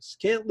purchase.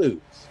 Can't lose.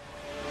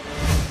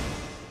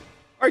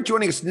 All right,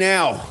 joining us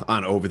now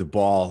on Over the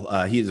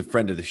Ball, he is a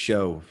friend of the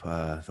show,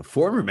 the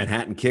former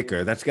Manhattan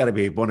kicker. That's got to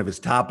be one of his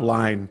top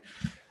line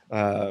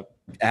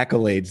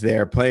accolades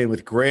there, playing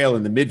with Grayle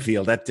in the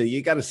midfield. That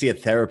you got to see a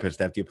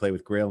therapist after you play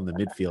with Grayle in the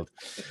midfield.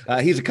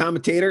 He's a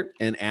commentator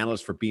and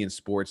analyst for beIN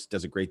Sports,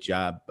 does a great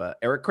job.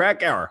 Eric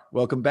Krakauer,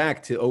 welcome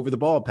back to Over the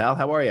Ball, pal.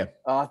 How are you?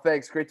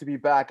 Thanks. Great to be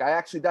back.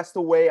 That's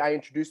the way I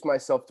introduced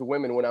myself to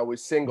women when I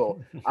was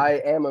single. I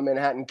am a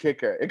Manhattan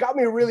kicker. It got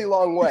me a really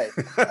long way.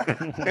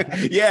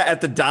 Yeah,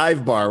 at the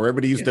dive bar where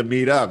everybody used to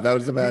meet up. That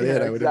was about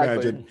it, I would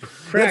imagine.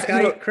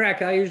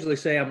 Crack, I usually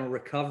say I'm a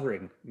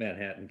recovering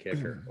Manhattan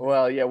kicker.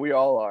 Well, yeah, we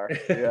all are.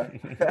 Yeah.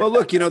 Well,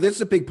 look, this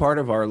is a big part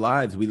of our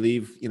lives. We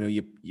leave,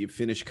 you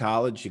finish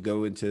college, you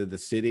go into the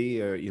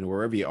city or,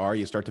 wherever you are,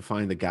 you start to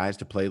find the guys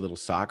to play a little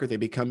soccer. They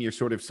become your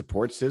sort of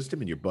support system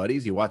and your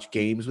buddies. You watch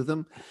games with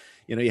them.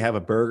 You have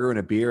a burger and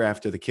a beer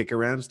after the kick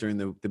arounds during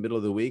the middle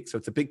of the week. So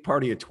it's a big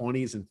part of your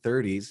 20s and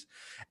 30s,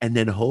 and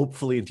then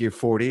hopefully into your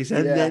 40s.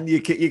 And then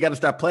you got to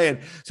stop playing.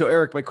 So,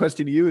 Eric, my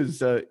question to you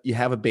is, you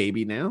have a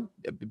baby now,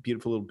 a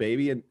beautiful little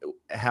baby. And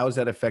how has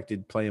that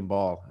affected playing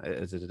ball?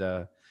 Is it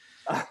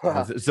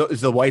so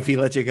is the wifey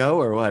let you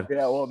go or what?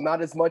 Yeah, well,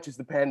 not as much as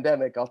the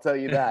pandemic, I'll tell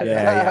you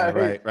that.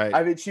 Right.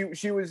 I mean,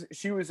 she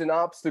was an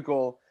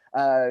obstacle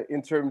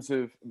in terms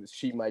of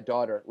my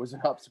daughter was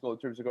an obstacle in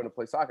terms of going to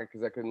play soccer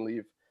because I couldn't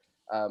leave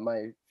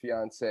my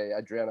fiance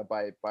Adriana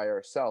by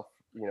herself,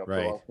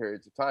 for long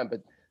periods of time.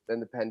 But then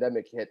the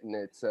pandemic hit, and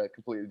it's a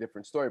completely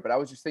different story. But I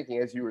was just thinking,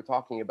 as you were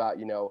talking about,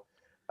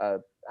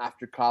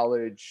 after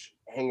college,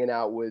 hanging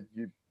out with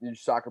your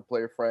soccer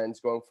player friends,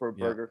 going for a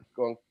burger,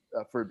 going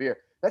for a beer.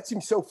 That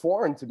seems so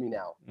foreign to me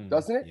now,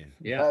 doesn't it?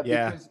 Yeah.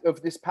 Because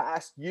of this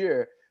past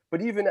year.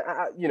 But even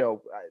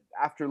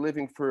after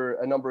living for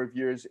a number of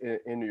years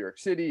in New York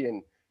City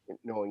and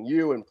knowing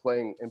you and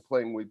playing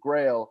with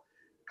Grayle,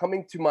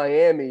 coming to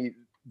Miami,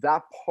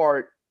 that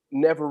part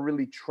never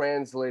really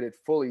translated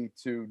fully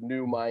to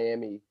new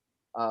Miami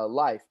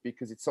life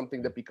because it's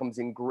something that becomes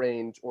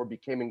ingrained or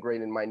became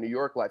ingrained in my New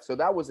York life. So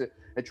that was a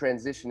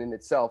transition in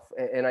itself,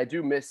 and I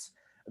do miss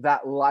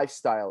that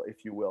lifestyle,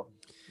 if you will.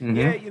 Mm-hmm.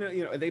 Yeah,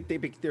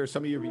 they're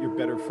some of your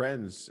better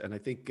friends, and I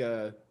think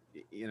that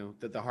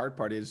the hard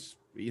part is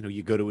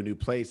you go to a new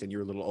place and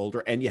you're a little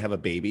older and you have a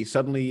baby.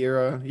 Suddenly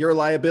you're a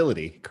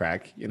liability,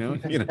 Crack. You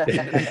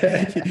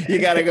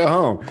got to go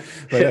home.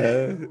 But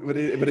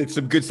it's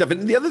some good stuff.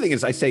 And the other thing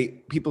is,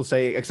 people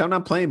say, because I'm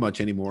not playing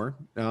much anymore,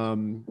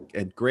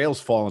 and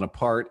Grayle's falling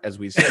apart as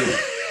we speak.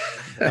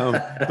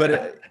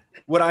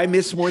 What I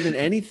miss more than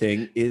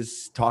anything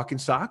is talking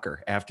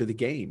soccer after the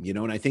game,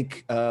 and I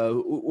think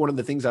one of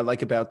the things I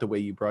like about the way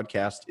you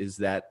broadcast is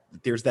that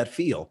there's that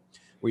feel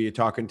where you're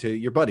talking to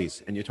your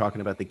buddies and you're talking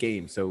about the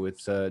game. So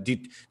it's do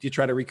you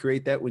try to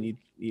recreate that when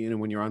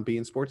when you're on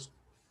beIN Sports?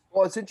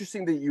 Well, it's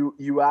interesting that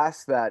you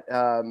asked that.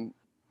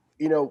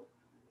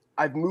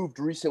 I've moved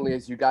recently,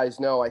 as you guys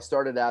know. I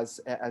started as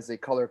a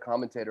color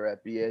commentator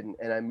at beIN,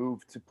 and I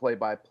moved to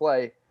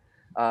play-by-play.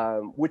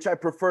 Which I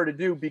prefer to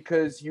do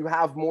because you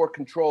have more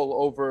control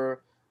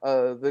over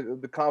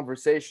the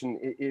conversation,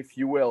 if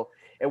you will.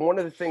 And one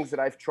of the things that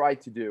I've tried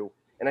to do,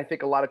 and I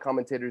think a lot of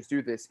commentators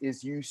do this,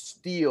 is you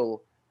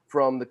steal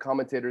from the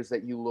commentators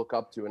that you look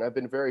up to. And I've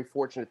been very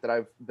fortunate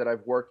that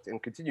I've worked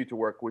and continue to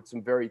work with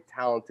some very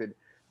talented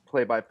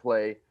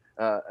play-by-play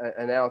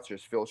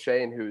announcers. Phil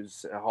Shane,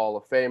 who's a Hall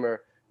of Famer,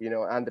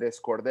 Andres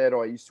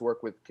Cordero. I used to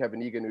work with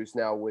Kevin Egan, who's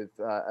now with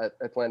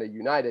Atlanta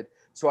United.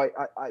 So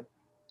I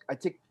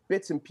take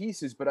bits and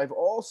pieces, but I've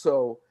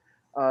also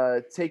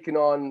taken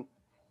on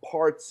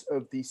parts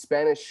of the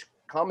Spanish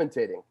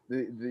commentating,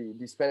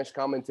 the Spanish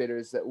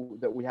commentators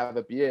that we have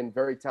at beIN,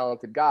 very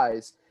talented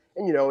guys.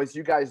 And, as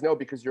you guys know,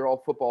 because you're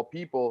all football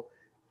people,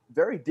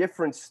 very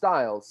different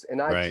styles. And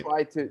I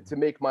try to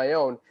make my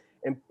own.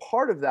 And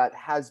part of that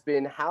has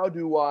been, how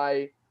do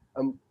I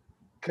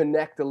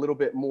connect a little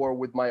bit more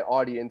with my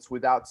audience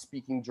without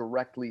speaking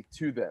directly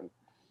to them?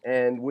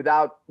 And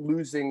without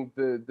losing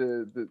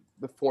the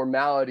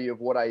formality of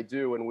what I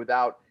do, and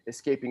without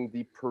escaping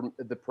the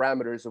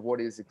parameters of what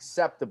is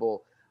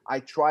acceptable, I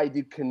try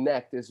to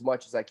connect as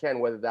much as I can,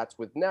 whether that's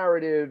with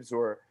narratives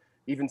or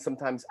even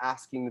sometimes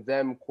asking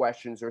them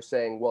questions or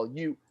saying, "Well,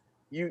 you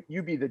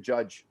be the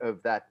judge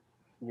of that,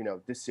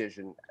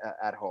 decision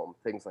at home,"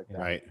 things like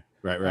that.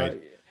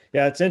 Right.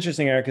 Yeah, it's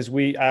interesting, Eric, because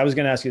I was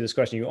going to ask you this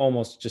question. You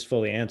almost just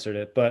fully answered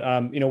it. But,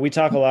 we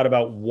talk a lot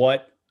about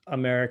what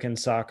American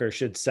soccer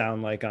should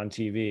sound like on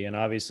TV. And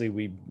obviously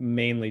we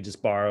mainly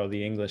just borrow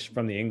the English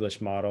from the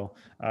English model,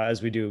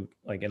 as we do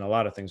like in a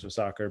lot of things with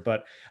soccer.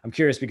 But I'm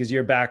curious because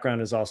your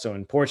background is also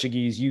in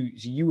Portuguese.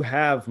 You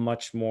have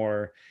much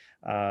more,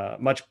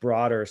 much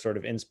broader sort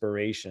of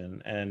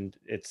inspiration. And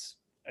it's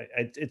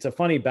a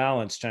funny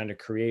balance trying to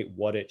create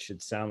what it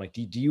should sound like.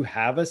 Do you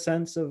have a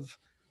sense of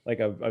like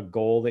a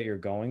goal that you're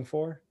going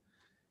for?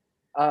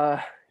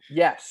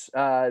 Yes.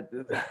 I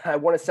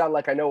want to sound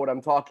like I know what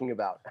I'm talking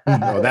about.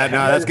 No,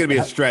 that's going to be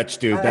a stretch,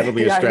 dude. That'll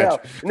be a stretch.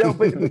 No,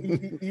 but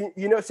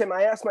Sam,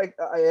 I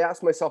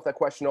ask myself that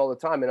question all the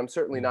time, and I'm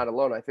certainly not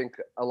alone. I think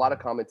a lot of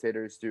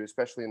commentators do,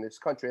 especially in this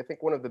country. I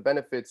think one of the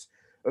benefits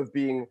of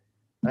being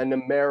an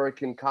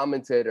American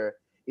commentator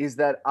is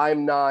that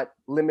I'm not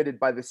limited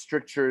by the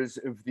strictures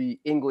of the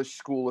English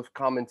school of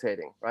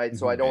commentating, right?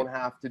 So I don't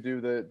have to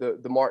do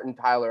the Martin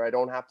Tyler. I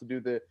don't have to do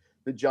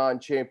the John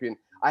Champion.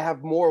 I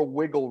have more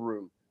wiggle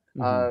room.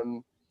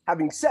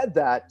 Having said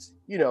that,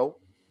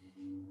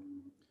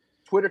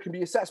 Twitter can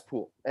be a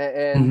cesspool,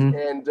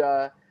 and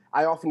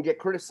I often get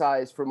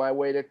criticized for my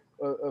way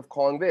of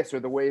calling this or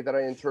the way that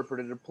I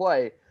interpreted a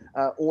play,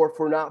 or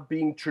for not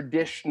being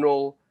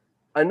traditional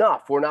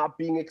enough or not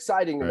being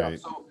exciting enough.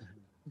 So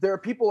there are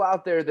people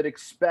out there that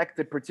expect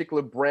a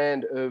particular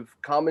brand of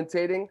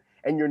commentating,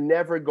 and you're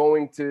never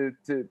going to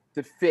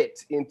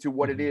fit into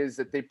what it is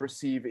that they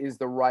perceive is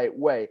the right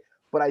way.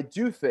 But I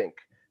do think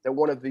that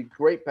one of the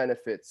great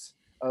benefits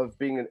of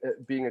being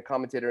a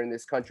commentator in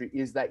this country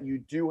is that you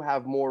do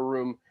have more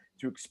room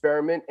to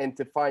experiment and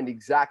to find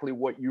exactly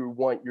what you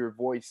want your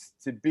voice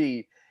to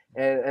be.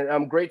 And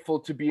I'm grateful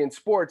to be in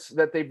sports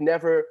that they've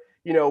never,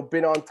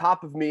 been on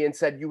top of me and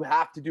said, you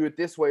have to do it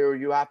this way or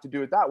you have to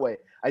do it that way.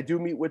 I do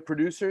meet with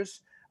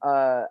producers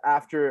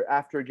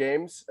after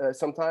games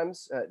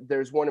sometimes.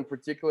 There's one in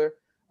particular,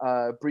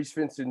 Brice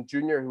Vincent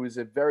Jr., who is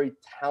a very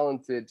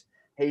talented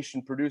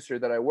Haitian producer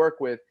that I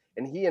work with.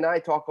 And he and I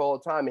talk all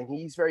the time, and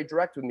he's very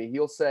direct with me.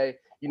 He'll say,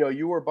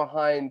 you were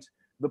behind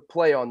the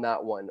play on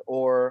that one,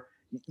 or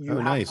you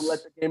have to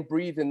let the game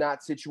breathe in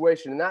that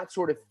situation. And that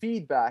sort of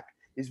feedback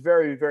is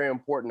very, very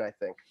important, I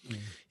think.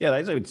 Yeah,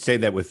 I would say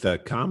that with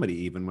comedy,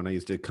 even when I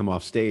used to come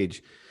off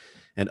stage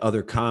and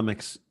other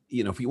comics,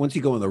 once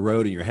you go on the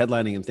road and you're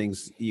headlining and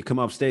things, you come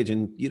off stage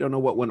and you don't know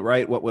what went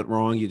right, what went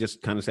wrong. You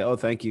just kind of say, oh,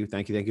 thank you.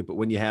 But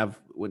when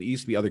it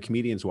used to be other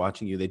comedians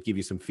watching you, they'd give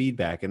you some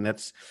feedback. And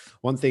that's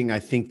one thing I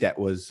think that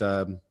was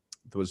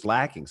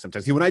lacking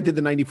sometimes. See, when I did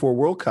the 94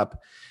 World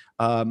Cup,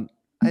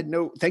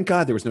 thank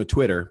God there was no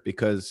Twitter,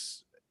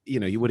 because,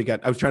 you would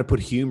have I was trying to put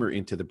humor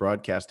into the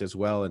broadcast as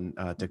well and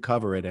to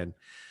cover it. And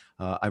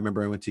I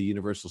remember I went to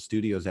Universal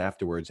Studios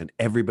afterwards, and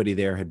everybody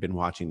there had been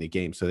watching the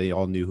game. So they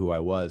all knew who I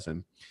was.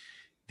 And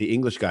the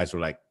English guys were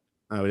like,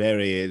 oh, there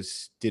he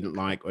is. Didn't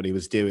like what he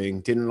was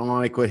doing.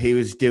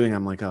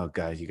 I'm like, oh,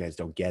 guys, you guys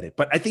don't get it.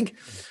 But I think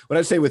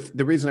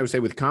the reason I would say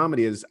with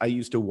comedy is I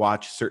used to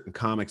watch certain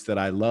comics that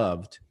I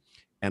loved,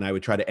 and I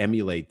would try to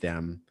emulate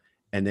them.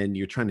 And then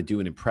you're trying to do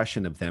an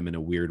impression of them in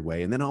a weird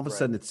way. And then all of a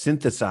sudden it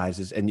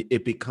synthesizes and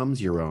it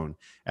becomes your own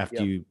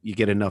after you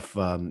get enough,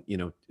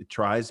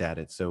 tries at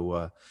it.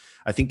 So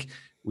I think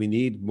we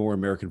need more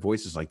American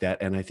voices like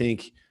that. And I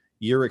think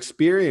your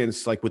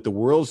experience, like with the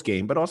World's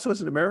Game, but also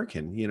as an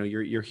American,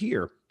 you're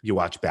here, you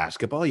watch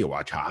basketball, you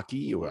watch hockey,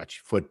 you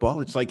watch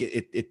football. It's like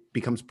it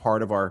becomes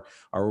part of our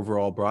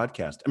overall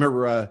broadcast. I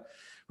remember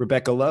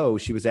Rebecca Lowe,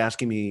 she was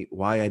asking me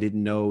why I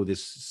didn't know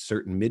this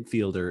certain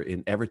midfielder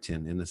in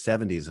Everton in the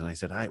 70s. And I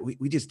said,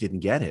 we just didn't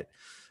get it.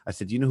 I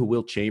said, do you know who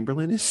Wilt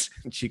Chamberlain is?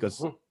 And she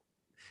goes,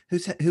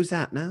 who's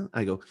that now?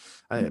 I go,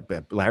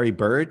 Larry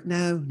Bird?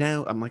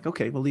 No. I'm like,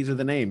 okay, well, these are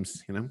the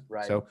names,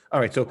 Right. So,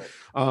 all right. So,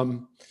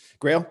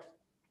 Grayle?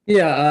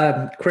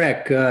 Yeah,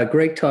 Craig,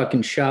 great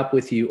talking shop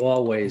with you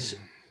always.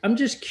 I'm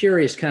just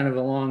curious, kind of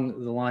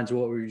along the lines of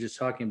what we were just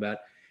talking about.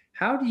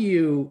 How do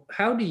you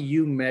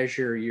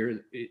measure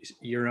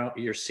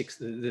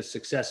the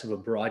success of a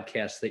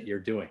broadcast that you're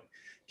doing?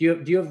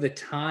 Do you have the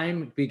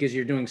time, because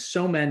you're doing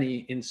so many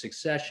in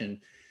succession?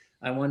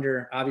 I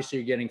wonder, obviously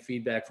you're getting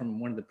feedback from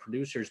one of the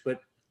producers,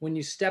 but when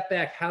you step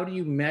back, how do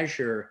you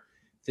measure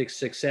the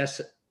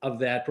success of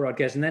that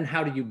broadcast? And then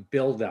how do you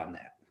build on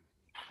that?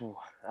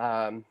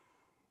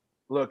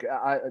 Look,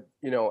 I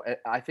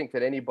think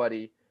that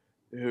anybody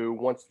who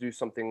wants to do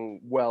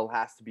something well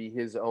has to be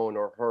his own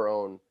or her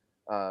own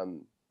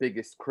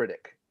biggest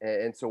critic.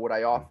 And so what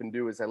I often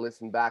do is I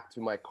listen back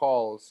to my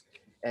calls,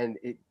 and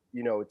it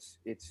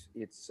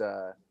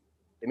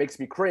makes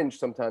me cringe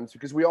sometimes,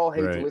 because we all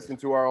hate to listen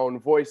to our own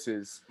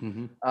voices.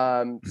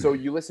 So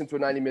you listen to a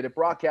 90-minute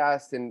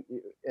broadcast, and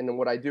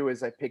what I do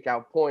is I pick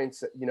out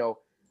points that,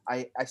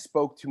 I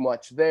spoke too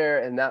much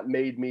there, and that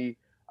made me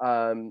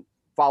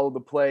follow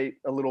the play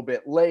a little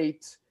bit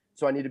late.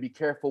 So I need to be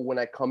careful when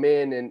I come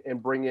in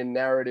and bring in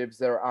narratives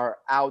that are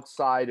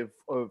outside of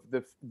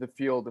the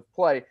field of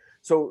play.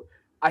 So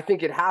I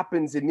think it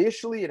happens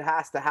initially. It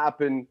has to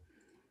happen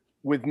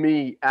with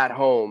me at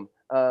home.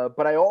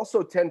 but I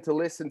also tend to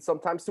listen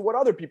sometimes to what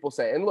other people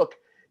say. And look,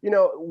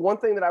 one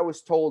thing that I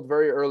was told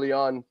very early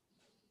on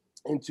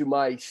into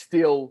my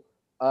still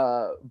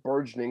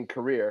burgeoning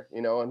career,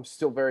 I'm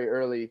still very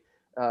early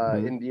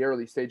in the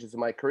early stages of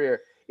my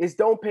career, is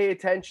don't pay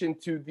attention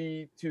to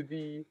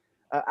the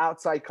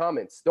outside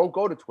comments. Don't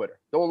go to Twitter.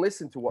 Don't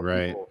listen to what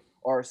people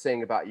are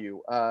saying about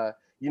you.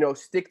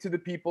 Stick to the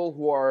people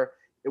who are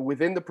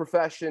within the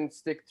profession.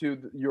 Stick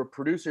to your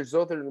producers.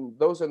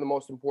 Those are the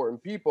most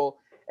important people.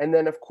 And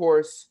then, of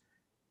course,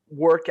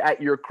 work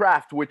at your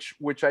craft,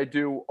 which I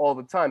do all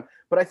the time.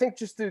 But I think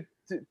just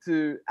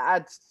to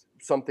add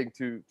something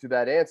to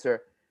that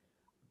answer,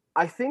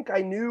 I think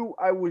I knew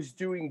I was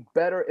doing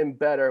better and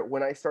better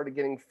when I started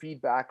getting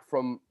feedback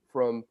from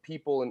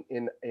people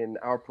in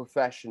our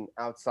profession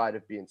outside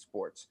of beIN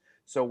Sports.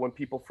 So when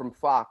people from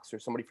Fox or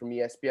somebody from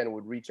ESPN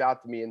would reach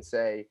out to me and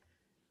say,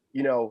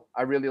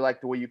 I really like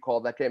the way you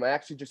called that game. I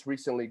actually just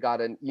recently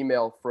got an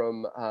email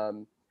from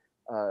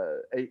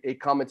a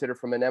commentator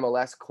from an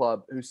MLS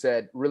club who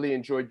said, really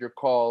enjoyed your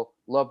call,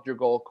 loved your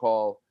goal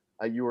call.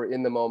 You were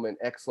in the moment,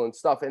 excellent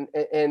stuff.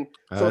 And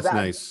so that's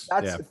nice.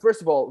 That's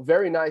first of all,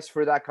 very nice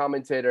for that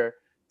commentator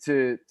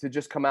to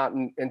just come out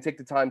and take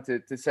the time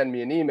to send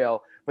me an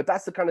email. But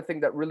that's the kind of thing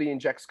that really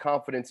injects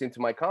confidence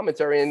into my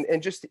commentary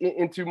and just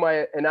into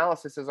my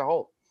analysis as a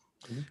whole.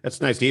 That's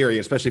nice to hear,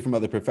 especially from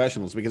other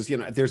professionals, because,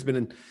 there's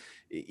been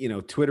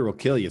Twitter will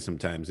kill you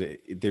sometimes.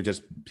 They're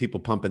just people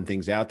pumping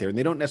things out there and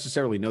they don't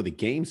necessarily know the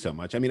game so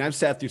much. I mean, I've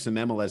sat through some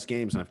MLS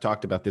games and I've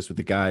talked about this with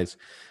the guys,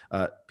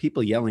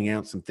 people yelling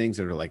out some things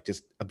that are like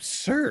just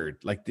absurd.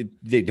 Like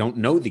they don't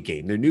know the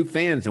game. They're new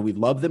fans and we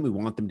love them. We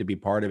want them to be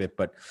part of it.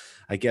 But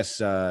I guess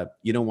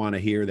you don't want to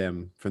hear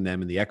from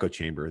them in the echo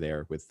chamber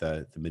there with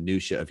the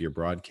minutia of your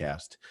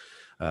broadcast.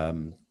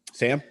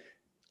 Sam?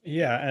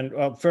 Yeah,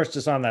 and first,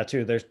 just on that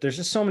too, there's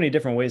just so many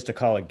different ways to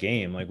call a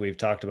game. Like we've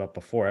talked about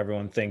before,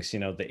 everyone thinks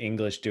the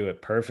English do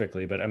it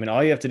perfectly, but I mean,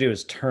 all you have to do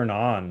is turn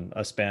on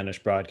a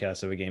Spanish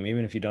broadcast of a game,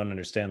 even if you don't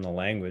understand the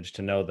language,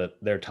 to know that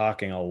they're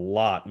talking a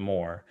lot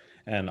more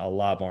and a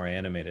lot more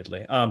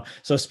animatedly.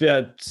 So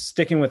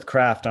sticking with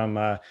craft,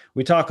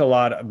 we talk a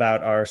lot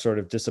about our sort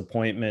of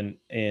disappointment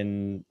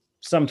in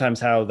sometimes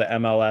how the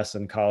MLS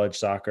and college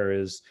soccer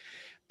is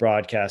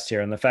broadcast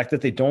here, and the fact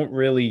that they don't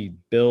really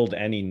build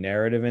any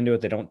narrative into it.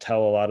 They don't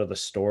tell a lot of the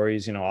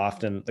stories.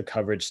 Often the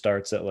coverage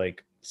starts at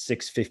like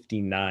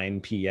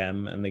 6:59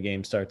 p.m. and the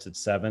game starts at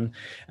 7.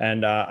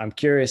 And I'm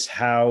curious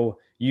how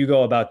you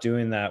go about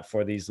doing that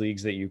for these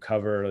leagues that you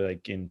cover,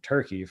 like in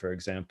Turkey, for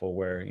example,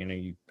 where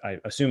I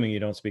assuming you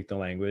don't speak the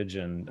language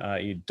and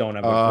you don't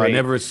have. I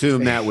never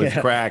assume that with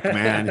Crack,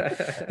 man.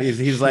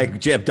 He's like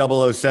Jeff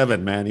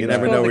 007, man. You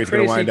never know where he's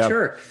going to wind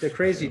up. The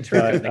crazy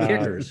Turk of the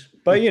kickers.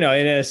 But in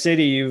a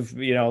city you've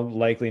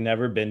likely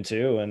never been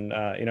to, and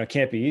it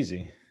can't be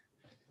easy.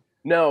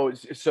 No,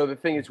 so the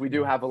thing is, we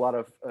do have a lot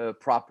of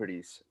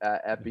properties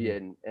at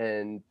beIN,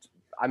 and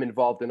I'm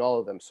involved in all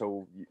of them.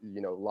 So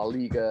La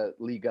Liga,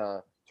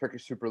 Liga,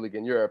 Turkish Super League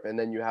in Europe, and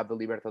then you have the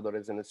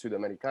Libertadores and the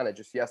Sudamericana.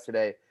 Just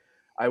yesterday,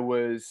 I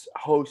was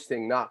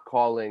hosting, not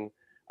calling,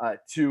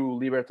 2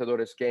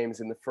 Libertadores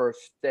games in the first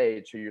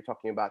stage. So you're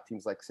talking about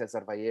teams like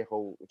Cesar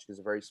Vallejo, which is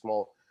a very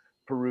small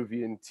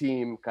Peruvian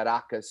team,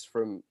 Caracas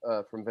from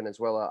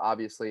Venezuela,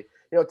 obviously.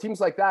 Teams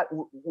like that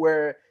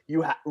where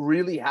you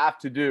really have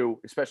to do,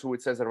 especially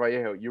with Cesar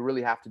Vallejo, you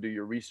really have to do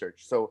your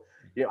research. So,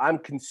 I'm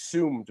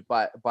consumed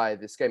by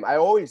this game. I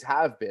always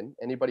have been.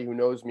 Anybody who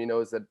knows me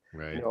knows that,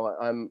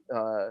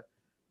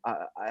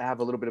 I have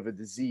a little bit of a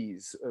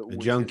disease. A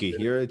junkie.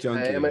 You're a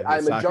junkie. I'm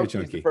a junkie.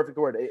 Is the perfect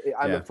word.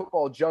 I'm a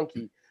football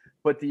junkie,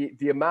 but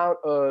the amount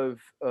of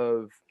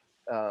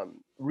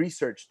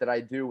research that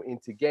I do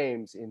into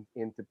games,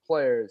 into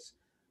players,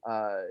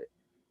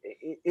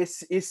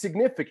 is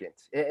significant,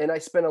 and I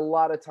spend a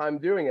lot of time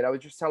doing it. I was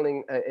just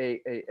telling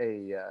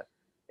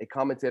a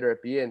commentator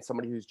at beIN,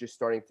 somebody who's just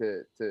starting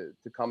to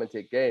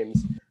commentate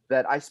games,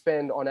 that I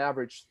spend on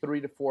average 3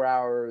 to 4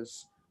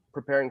 hours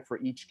preparing for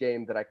each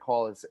game that I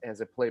call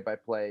as a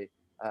play-by-play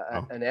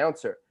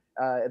announcer.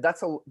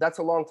 That's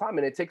a long time,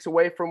 and it takes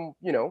away from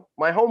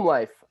my home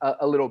life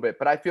a little bit.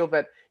 But I feel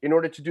that in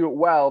order to do it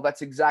well,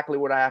 that's exactly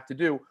what I have to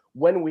do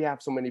when we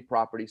have so many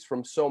properties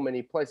from so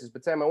many places.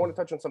 But Sam, I want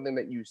to touch on something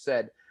that you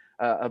said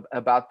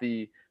about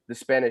the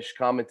Spanish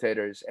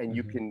commentators, and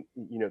you can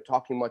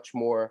talking much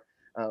more.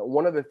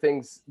 One of the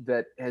things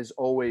that has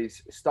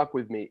always stuck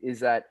with me is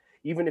that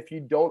even if you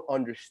don't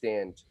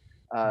understand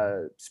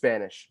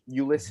Spanish,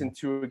 you listen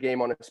to a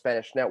game on a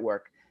Spanish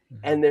network,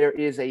 and there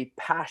is a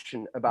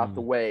passion about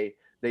the way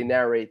they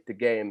narrate the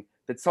game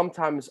that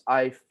sometimes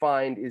I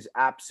find is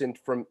absent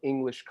from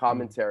English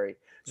commentary.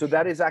 So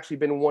that has actually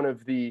been one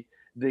of the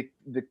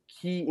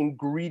key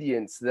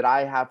ingredients that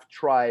I have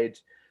tried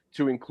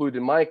to include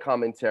in my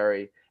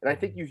commentary. And I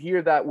think you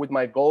hear that with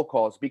my goal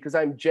calls, because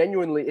I'm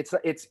genuinely,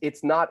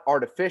 it's not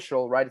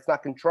artificial, right? It's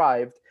not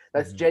contrived.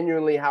 That's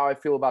genuinely how I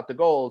feel about the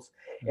goals.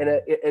 And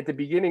at the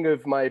beginning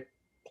of my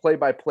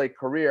play-by-play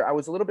career, I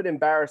was a little bit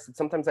embarrassed that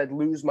sometimes I'd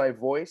lose my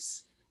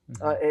voice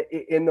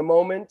in the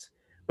moment.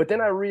 But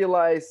then I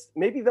realized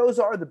maybe those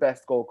are the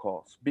best goal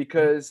calls,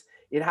 because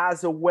it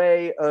has a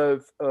way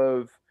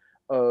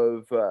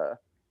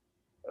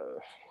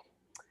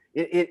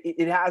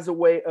it has a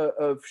way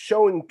of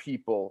showing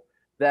people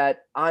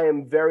that I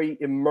am very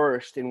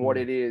immersed in what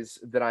it is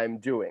that I'm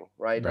doing,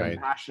 right? I'm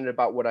passionate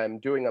about what I'm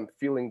doing. I'm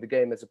feeling the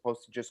game as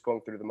opposed to just going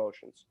through the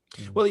motions.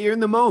 Well, you're in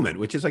the moment,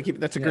 which is like,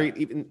 that's a great,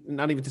 even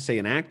not even to say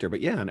an actor,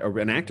 but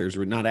an actors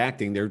are not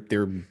acting.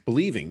 They're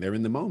believing, they're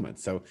in the moment.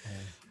 So,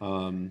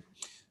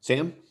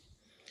 Sam?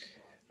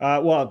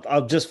 Well,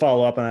 I'll just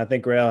follow up on that. I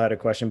think Grayle had a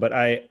question, but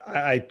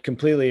I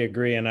completely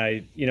agree. And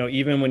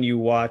even when you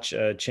watch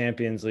a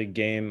Champions League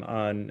game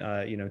on,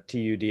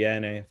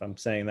 TUDN, if I'm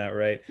saying that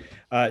right,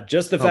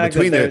 just the fact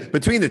that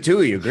between the two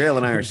of you, Grayle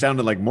and I are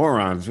sounding like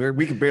morons.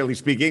 We can barely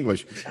speak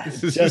English. I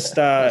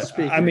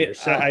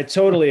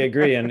totally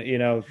agree.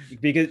 And,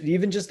 because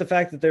even just the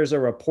fact that there's a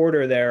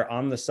reporter there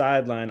on the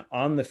sideline,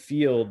 on the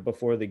field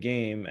before the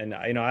game. And,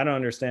 I don't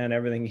understand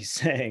everything he's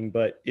saying,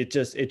 but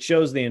it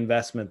shows the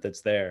investment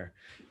that's there.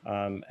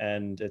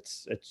 And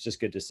it's just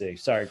good to see.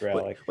 Sorry,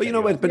 Grayle.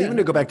 But even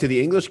to go back to the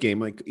English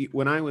game, like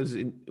when I was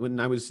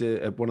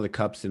at one of the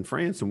cups in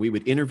France, and we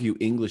would interview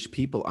English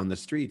people on the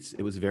streets,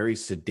 it was very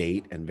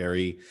sedate and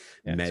very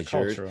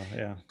measured,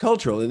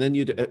 cultural. And then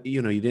you'd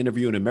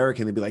interview an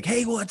American, they'd be like,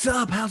 "Hey, what's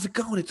up? How's it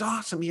going? It's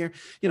awesome here."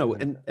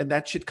 And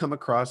that should come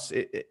across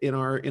in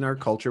our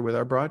culture with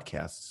our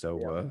broadcasts.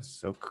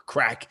 So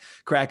Crack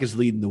is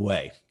leading the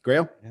way.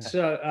 Grayle?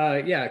 So,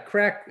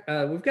 Crack,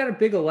 we've got a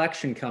big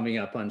election coming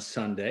up on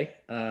Sunday.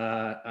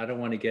 I don't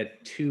want to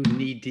get too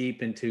knee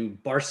deep into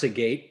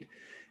Barca-gate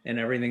and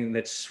everything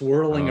that's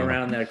swirling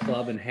around that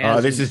club and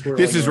has this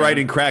is right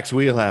in Crack's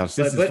wheelhouse.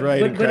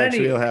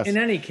 In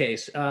any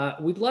case,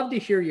 we'd love to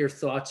hear your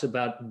thoughts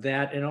about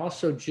that, and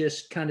also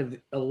just kind of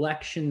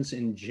elections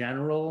in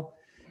general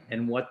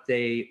and what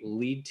they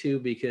lead to,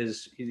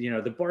 because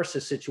the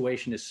Barca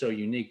situation is so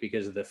unique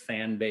because of the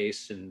fan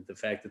base and the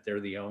fact that they're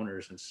the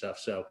owners and stuff.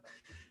 So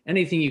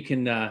anything you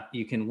can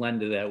lend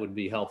to that would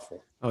be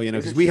helpful. Oh,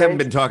 because we haven't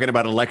been talking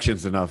about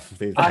elections enough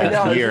this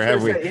past year,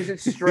 have we? Is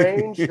it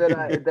strange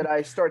that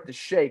I start to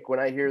shake when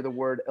I hear the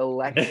word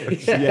election?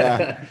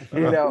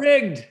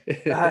 Rigged.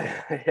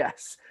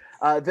 Yes.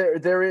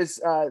 There is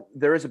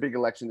a big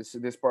election.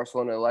 This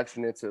Barcelona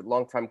election. It's a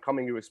long time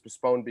coming. It was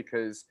postponed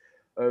because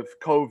of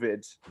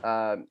COVID,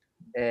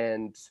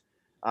 and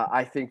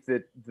I think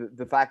that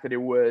the fact that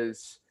it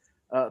was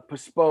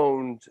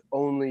postponed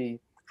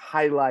only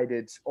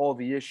highlighted all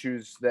the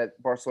issues that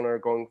Barcelona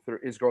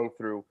is going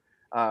through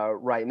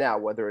right now,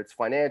 whether it's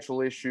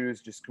financial issues,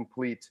 just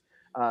complete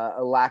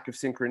a lack of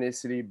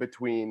synchronicity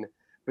between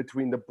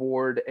the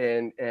board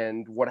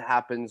and what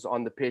happens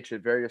on the pitch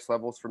at various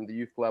levels, from the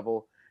youth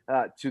level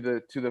to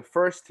the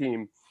first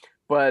team.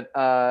 But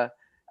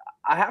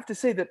I have to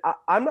say that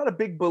I'm not a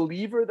big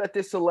believer that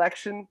this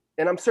election,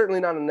 and I'm certainly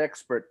not an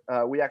expert.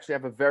 We actually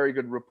have a very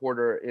good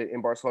reporter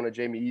in Barcelona,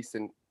 Jamie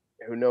Easton,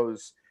 who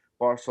knows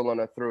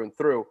Barcelona through and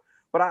through.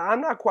 But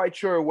I'm not quite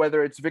sure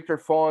whether it's Victor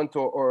Font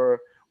or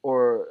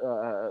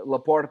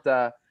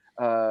Laporta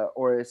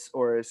or is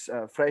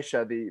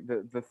Freixa,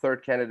 the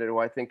third candidate, who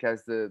I think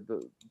has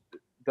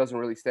doesn't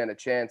really stand a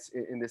chance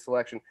in this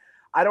election.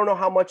 I don't know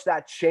how much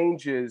that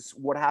changes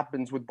what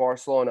happens with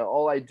Barcelona.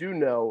 All I do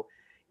know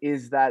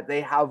is that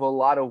they have a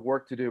lot of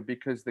work to do,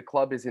 because the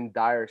club is in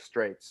dire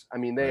straits. I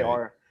mean, they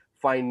are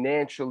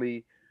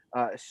financially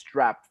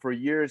strapped. For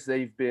years,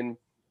 they've been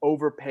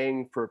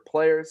overpaying for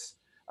players,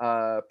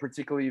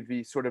 particularly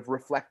the sort of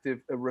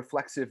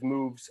reflexive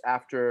moves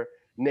after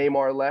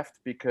Neymar left,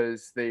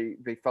 because they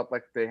felt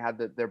like they had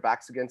their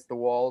backs against the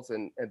wall,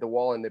 and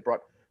they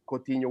brought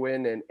Coutinho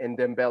in and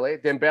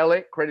Dembele.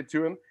 Dembele, credit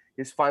to him,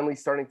 is finally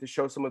starting to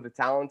show some of the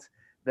talent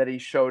that he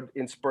showed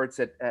in spurts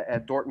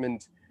at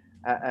Dortmund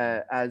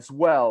as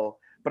well.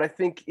 But I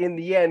think in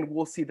the end,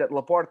 we'll see that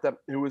Laporta,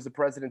 who was the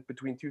president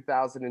between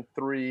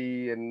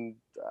 2003 and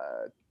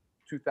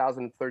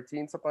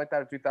 2013, something like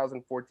that, or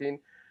 2014,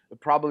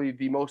 probably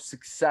the most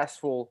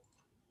successful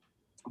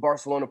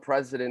Barcelona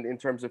president in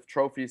terms of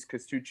trophies,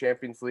 because 2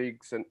 Champions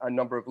Leagues and a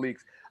number of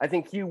leagues. I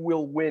think he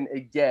will win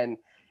again.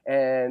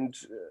 And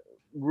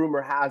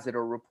rumor has it,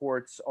 or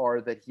reports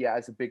are, that he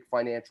has a big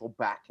financial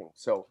backing.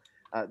 So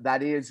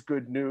that is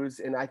good news.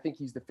 And I think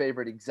he's the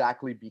favorite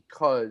exactly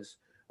because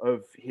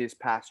of his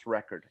past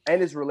record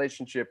and his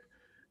relationship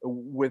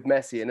with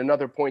Messi. And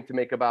another point to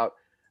make about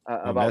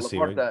Messi,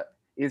 Laporta, right,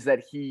 is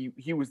that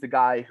he was the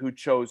guy who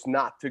chose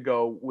not to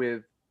go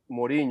with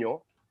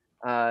Mourinho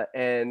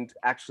and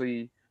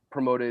actually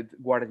promoted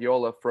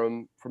Guardiola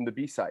from the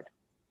B side.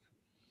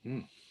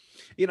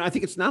 I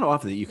think it's not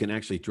often that you can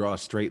actually draw a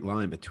straight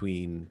line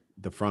between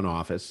the front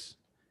office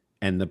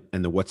and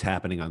the what's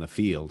happening on the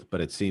field,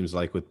 but it seems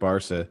like with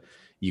Barca,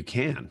 you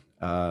can.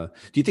 Do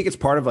you think it's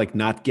part of like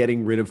not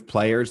getting rid of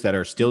players that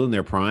are still in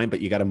their prime,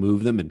 but you got to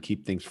move them and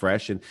keep things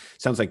fresh? And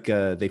it sounds like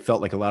they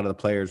felt like a lot of the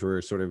players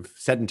were sort of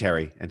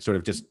sedentary and sort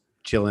of just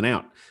chilling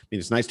out. I mean,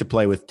 it's nice to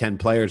play with 10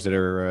 players that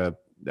are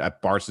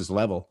at Barca's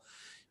level.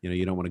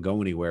 You don't want to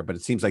go anywhere, but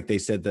it seems like they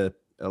said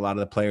a lot of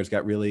the players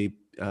got really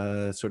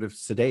sort of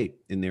sedate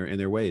in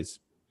their ways.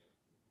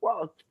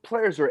 Well,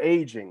 players are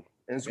aging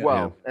as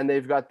well, and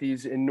they've got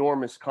these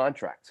enormous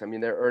contracts. I mean,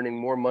 they're earning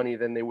more money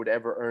than they would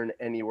ever earn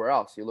anywhere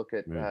else. You look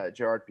at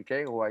Gerard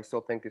Piqué, who I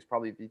still think is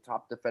probably the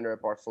top defender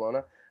at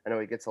Barcelona. I know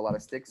he gets a lot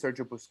of stick.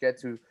 Sergio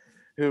Busquets,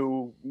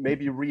 who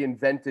maybe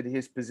reinvented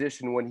his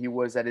position when he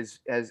was at his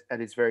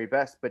very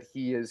best, but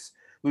he is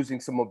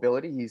losing some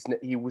mobility.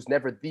 He was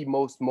never the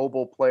most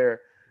mobile player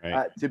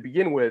to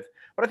begin with.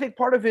 But I think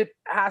part of it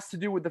has to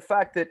do with the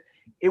fact that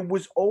it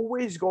was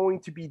always going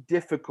to be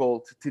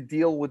difficult to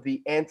deal with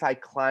the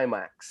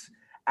anticlimax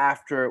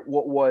after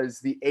what was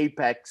the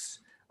apex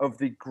of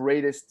the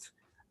greatest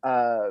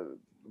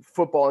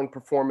footballing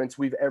performance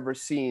we've ever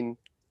seen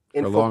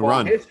in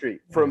football history,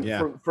 from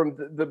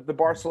the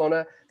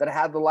Barcelona that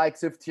had the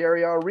likes of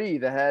Thierry Henry,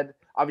 that had,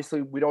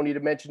 obviously we don't need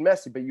to mention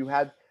Messi, but you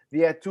had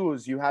the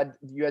Eto'os, you had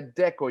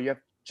Deco, you have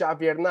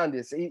Xavi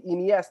Hernandez,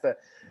 Iniesta.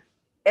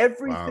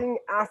 Everything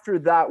after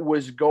that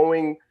was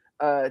going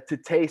to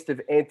taste of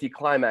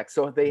anticlimax.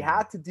 So they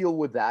had to deal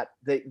with that.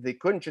 They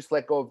couldn't just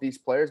let go of these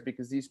players,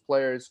 because these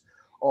players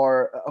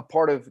are a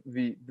part of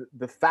the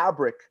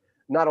fabric,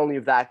 not only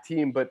of that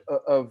team, but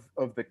of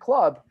the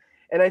club.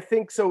 And I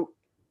think so,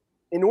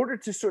 in order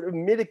to sort of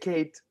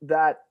mitigate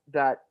that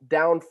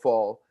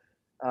downfall,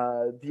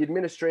 the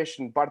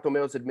administration,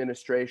 Bartomeu's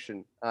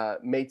administration,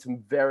 made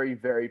some very,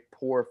 very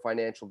poor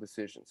financial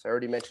decisions. I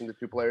already mentioned the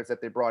two players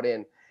that they brought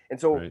in. And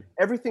so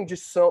everything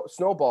just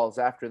snowballs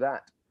after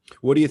that.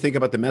 What do you think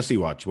about the Messi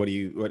watch?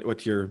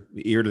 What's your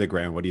ear to the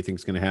ground? What do you think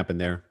is going to happen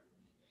there?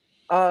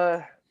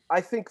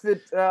 I think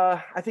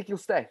he'll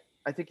stay.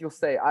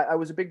 I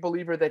was a big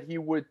believer that he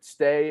would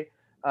stay,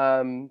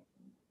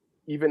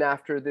 even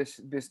after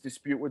this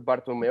dispute with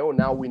Bartomeu.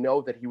 Now we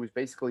know that he was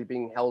basically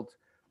being held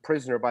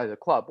prisoner by the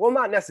club. Well,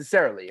 not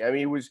necessarily. I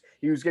mean,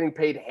 he was getting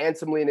paid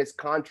handsomely, and his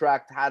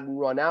contract hadn't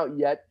run out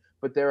yet.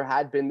 But there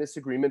had been this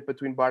agreement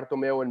between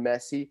Bartomeu and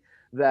Messi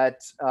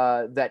that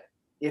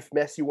if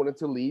Messi wanted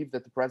to leave,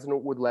 that the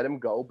president would let him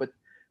go. But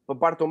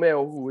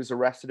Bartomeu, who was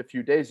arrested a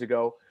few days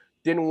ago,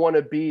 didn't want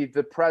to be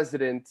the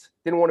president,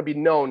 didn't want to be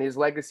known. His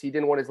legacy,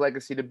 didn't want his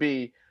legacy to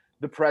be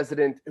the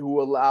president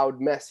who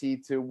allowed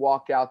Messi to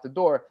walk out the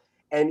door.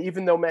 And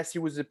even though Messi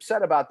was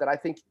upset about that, I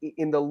think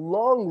in the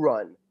long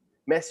run,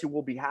 Messi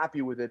will be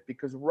happy with it,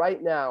 because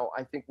right now,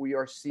 I think we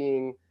are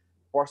seeing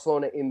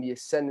Barcelona in the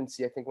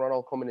ascendancy. I think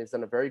Ronald Koeman has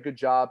done a very good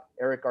job.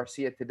 Eric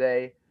Garcia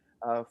today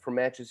from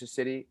Manchester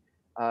City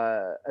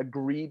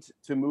agreed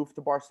to move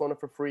to Barcelona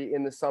for free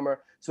in the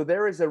summer. So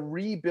there is a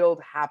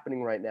rebuild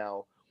happening right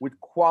now with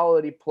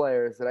quality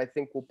players that I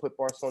think will put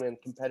Barcelona in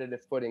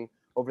competitive footing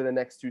over the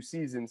next 2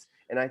 seasons.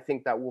 And I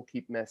think that will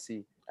keep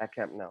Messi at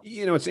Camp Nou.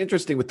 You know, it's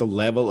interesting with the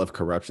level of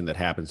corruption that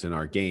happens in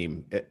our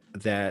game,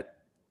 that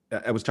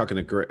I was talking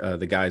to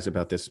the guys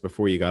about this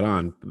before you got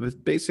on.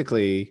 But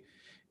basically,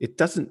 it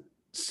doesn't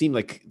seem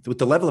like, with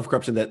the level of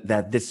corruption,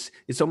 that this,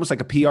 it's almost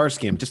like a PR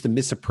scam, just a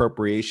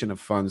misappropriation of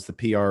funds. The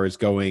PR is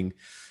going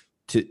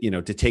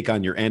to take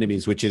on your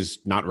enemies, which is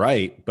not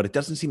right, but it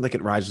doesn't seem like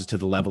it rises to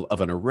the level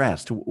of an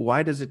arrest.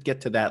 Why does it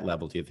get to that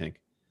level, do you think?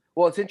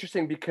 Well, it's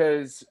interesting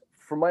because,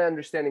 from my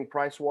understanding,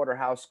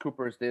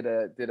 PricewaterhouseCoopers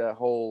did a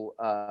whole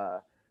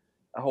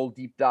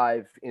deep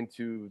dive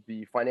into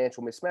the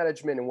financial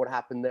mismanagement and what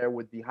happened there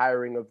with the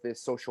hiring of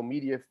this social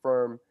media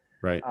firm.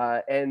 Right.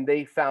 And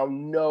they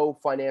found no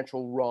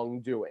financial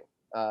wrongdoing.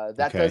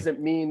 That doesn't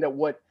mean that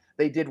what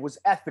they did was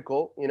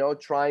ethical,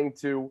 trying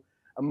to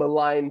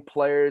malign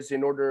players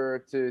in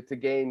order to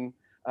gain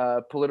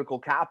political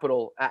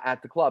capital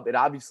at the club. It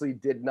obviously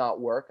did not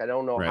work. I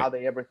don't know how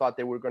they ever thought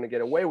they were going to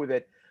get away with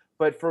it.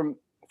 But from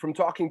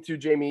talking to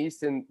Jamie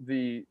Easton,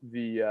 the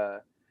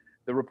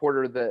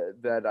reporter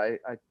that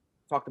I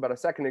talked about a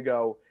second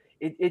ago,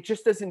 it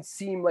just doesn't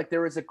seem like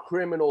there is a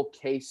criminal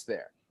case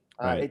there.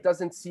 It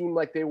doesn't seem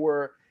like they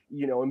were,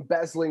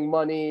 embezzling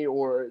money,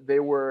 or they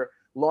were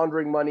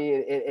laundering money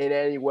in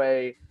any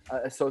way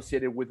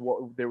associated with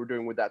what they were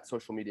doing with that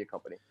social media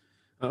company.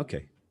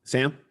 Okay.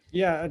 Sam?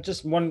 Yeah,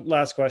 just one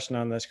last question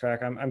on this,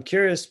 Crack. I'm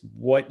curious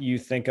what you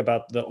think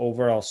about the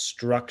overall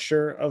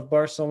structure of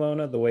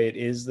Barcelona, the way it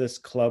is this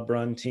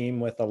club-run team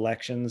with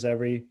elections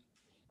every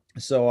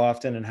so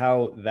often, and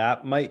how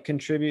that might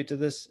contribute to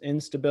this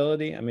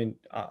instability. I mean,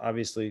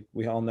 obviously,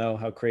 we all know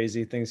how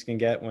crazy things can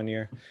get when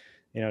you're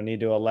need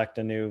to elect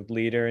a new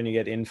leader and you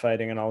get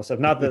infighting and all this stuff.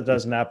 Not that it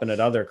doesn't happen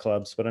at other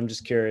clubs, but I'm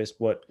just curious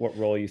what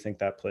role you think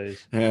that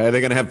plays. Are they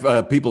going to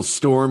have people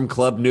storm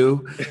Club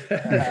Nou?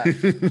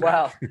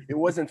 Well, it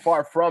wasn't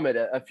far from it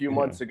a few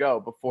months ago,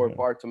 before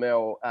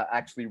Bartomeu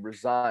actually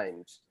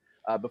resigned,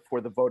 before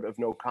the vote of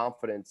no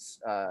confidence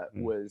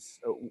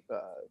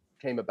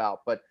came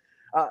about. But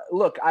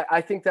look,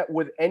 I think that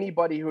with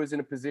anybody who is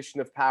in a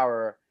position of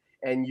power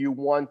and you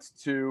want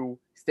to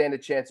stand a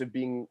chance of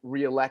being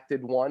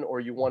reelected, or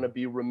you want to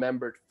be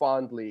remembered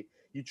fondly,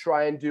 you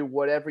try and do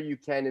whatever you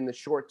can in the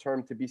short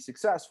term to be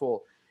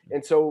successful.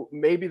 And so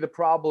maybe the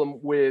problem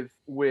with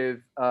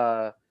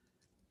Koeman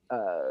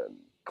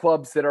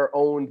clubs that are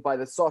owned by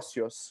the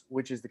socios,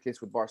 which is the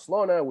case with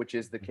Barcelona, which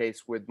is the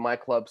case with my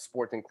club,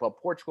 Sporting Club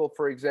Portugal,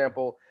 for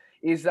example,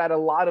 is that a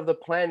lot of the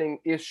planning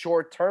is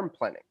short-term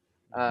planning.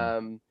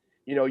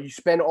 You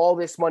spend all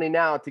this money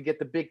now to get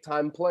the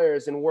big-time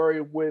players and worry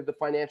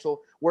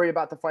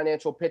about the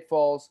financial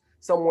pitfalls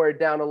somewhere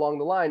down along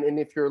the line. And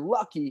if you're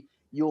lucky,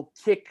 you'll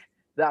kick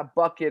that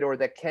bucket or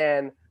that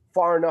can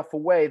far enough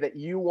away that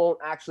you won't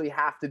actually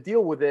have to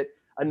deal with it.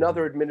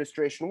 Another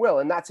administration will.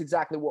 And that's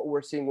exactly what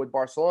we're seeing with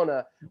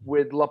Barcelona,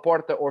 with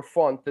Laporta or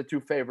Font, the two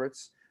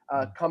favorites,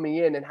 coming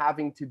in and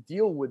having to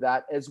deal with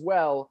that, as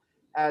well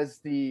as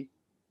the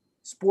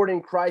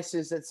sporting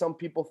crisis that some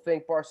people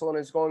think Barcelona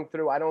is going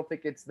through. I don't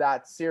think it's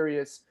that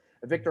serious.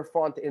 Victor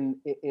Font,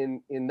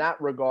 in that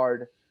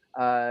regard,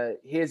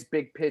 his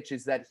big pitch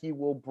is that he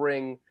will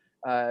bring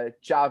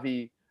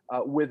Xavi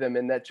with him,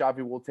 and that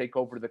Xavi will take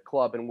over the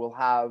club and will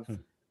have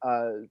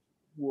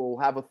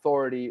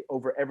authority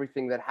over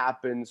everything that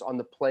happens on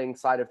the playing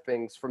side of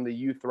things, from the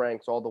youth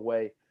ranks all the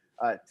way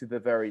to the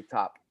very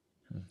top.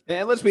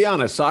 And let's be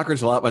honest,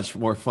 soccer's a lot much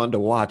more fun to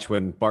watch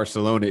when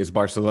Barcelona is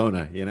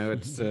Barcelona.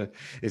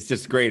 It's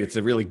just great. It's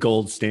a really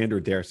gold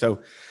standard there.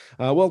 So,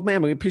 well,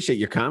 man, we appreciate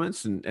your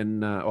comments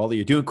and all that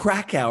you're doing.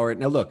 Krakauer.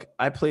 Now, look,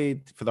 I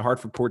played for the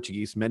Hartford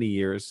Portuguese many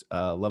years.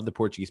 Love the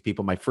Portuguese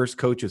people. My first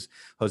coach was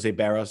Jose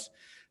Barros.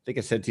 I think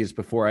I said to you this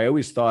before. I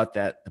always thought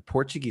that the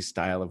Portuguese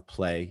style of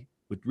play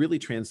would really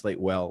translate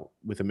well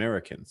with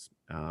Americans.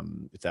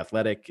 It's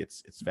athletic,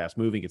 it's fast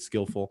moving, it's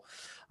skillful,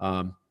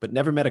 but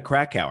never met a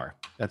Krakauer.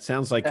 That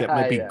sounds like it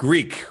might be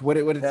Greek.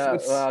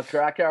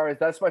 Krakauer,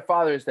 that's my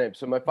father's name.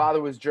 So my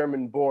father was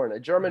German-born, a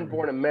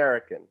German-born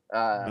American.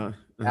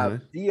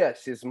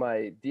 Diaz is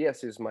my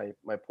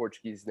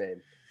Portuguese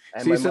name.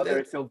 And my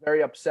mother is still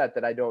very upset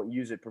that I don't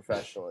use it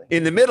professionally.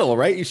 In the middle,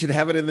 right? You should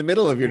have it in the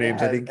middle of your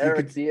names. I think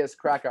Eric Diaz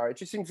Krakauer. It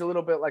just seems a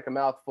little bit like a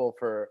mouthful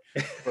for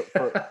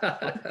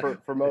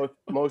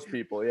most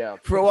people. Yeah.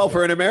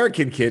 For an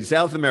American kid,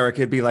 South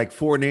America, it'd be like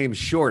 4 names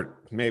short,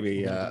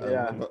 maybe.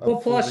 Well,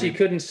 plus you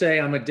couldn't say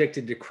I'm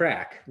addicted to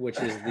crack, which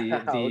is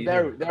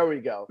there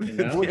we go.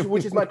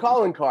 Which is my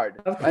calling card.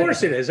 Of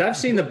course it is. I've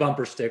seen the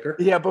bumper sticker.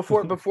 Yeah.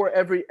 Before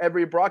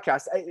every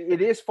broadcast,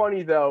 it is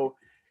funny though.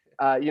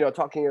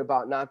 Talking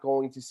about not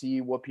going to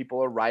see what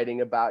people are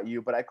writing about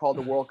you, but I called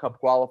the World Cup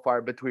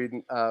qualifier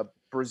between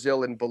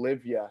Brazil and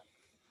Bolivia,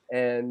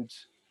 and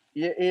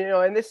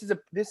and this is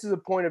a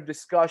point of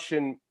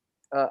discussion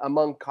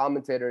among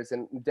commentators.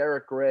 And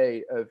Derek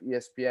Gray of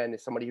ESPN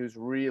is somebody who's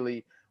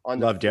really on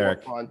the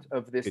forefront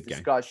of this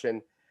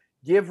discussion.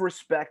 Give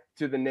respect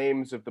to the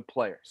names of the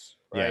players,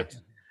 right?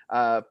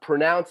 Yeah.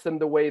 Pronounce them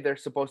the way they're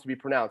supposed to be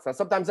pronounced. Now,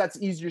 sometimes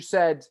that's easier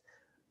said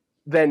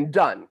than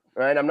done,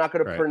 right? I'm not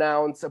going to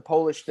pronounce a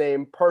Polish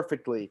name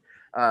perfectly.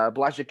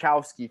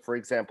 Błaszczykowski, for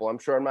example. I'm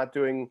sure I'm not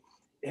doing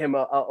him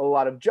a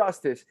lot of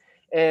justice.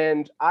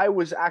 And I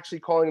was actually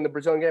calling in the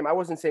Brazilian game, I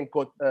wasn't saying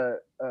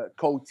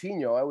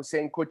Coutinho, I was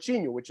saying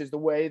Coutinho, which is the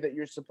way that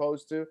you're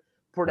supposed to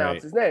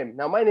pronounce his name.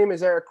 Now, my name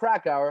is Eric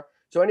Krakauer,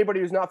 so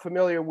anybody who's not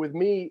familiar with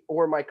me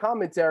or my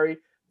commentary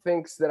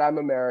thinks that I'm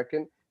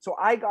American. So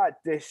I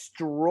got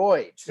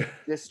destroyed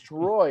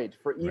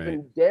for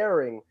even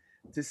daring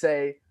to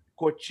say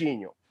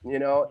Coutinho,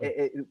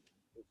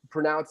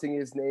 pronouncing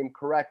his name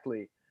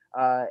correctly.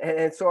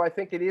 And so I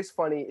think it is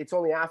funny. It's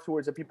only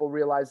afterwards that people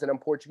realize that I'm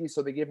Portuguese,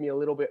 so they give me a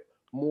little bit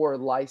more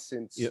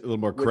license, a little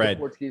more cred,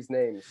 Portuguese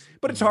names.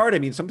 But it's hard. I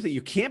mean, something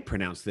you can't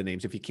pronounce the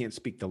names if you can't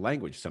speak the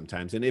language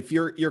sometimes. And if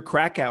you're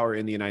Krakauer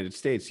in the United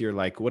States, you're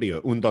like, what are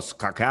you, Undos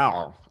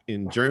Kakao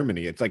in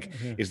Germany? It's like,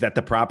 is that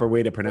the proper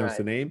way to pronounce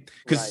the name?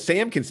 Because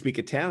Sam can speak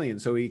Italian,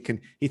 so he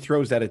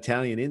throws that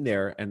Italian in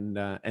there, and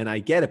I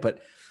get it. But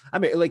I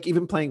mean, like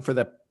even playing for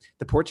the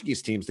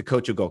Portuguese teams, the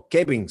coach will go,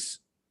 Gebings.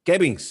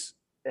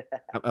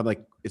 I'm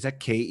like, is that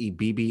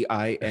Kebbings?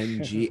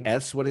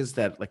 What is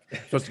that? Like,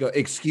 supposed to go,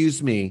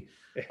 excuse me,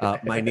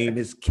 my name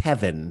is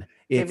Kevin.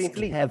 It's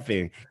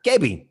Kevin.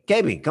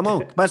 Kevin, come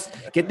on, must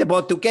get the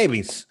ball to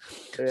Kebbings.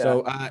 Yeah.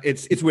 So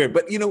it's weird.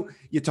 But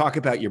you talk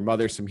about your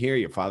mother's from here,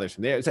 your father's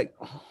from there. It's like,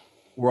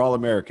 we're all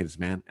Americans,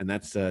 man. And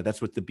that's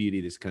what the beauty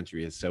of this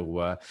country is.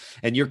 So,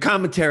 and your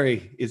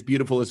commentary is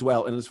beautiful as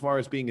well. And as far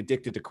as being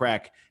addicted to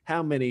crack,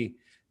 how many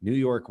New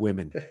York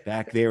women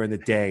back there in the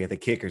day at the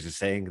Kickers are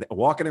saying,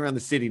 walking around the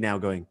city now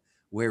going,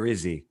 where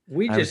is he?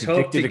 We just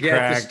hope to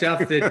get the stuff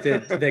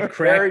that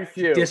crack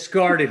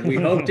discarded. We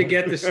hope to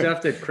get the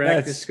stuff that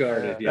crack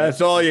discarded. Yeah. That's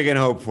all you can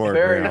hope for.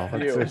 Very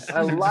few.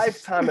 A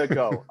lifetime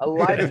ago.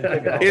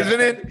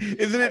 Isn't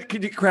it?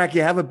 Could you crack?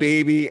 You have a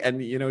baby,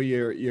 and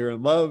you're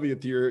in love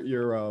with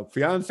your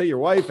fiance, your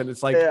wife, and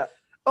it's like,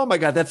 oh my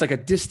God, that's like a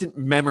distant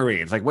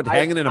memory. It's like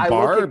hanging in a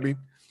bar.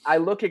 I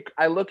look at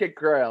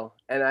Grayle,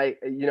 and I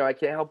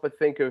can't help but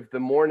think of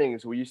the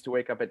mornings we used to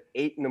wake up at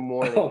 8 a.m.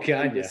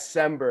 in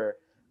December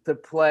to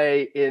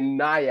play in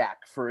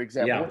Nyack, for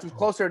example, which was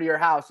closer to your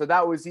house, so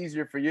that was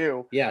easier for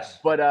you. Yes.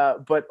 But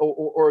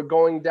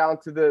going down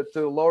to the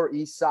Lower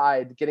East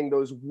Side, getting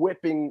those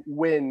whipping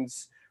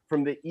winds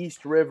from the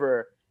East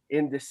River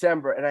in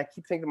December, and I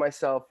keep thinking to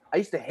myself, I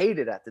used to hate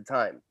it at the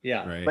time,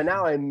 Yeah. Right. but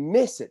now I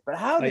miss it. But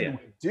how did yeah. we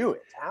do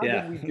it? How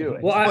did we do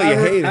it? Well, you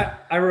hate it.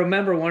 I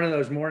remember one of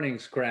those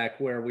mornings, Crack,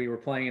 where we were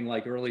playing in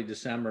like early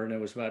December and it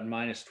was about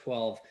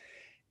 -12.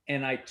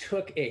 And I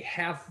took a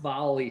half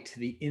volley to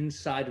the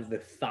inside of the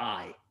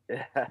thigh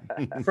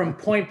from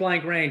point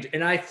blank range.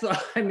 And I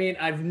thought, I mean,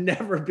 I've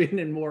never been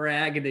in more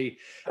agony.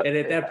 And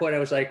at that point I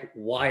was like,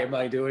 why am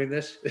I doing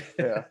this?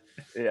 Yeah.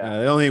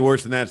 The only thing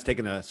worse than that is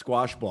taking a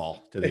squash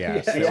ball to the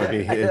ass. Yeah. That would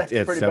be, That's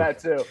pretty bad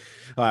too.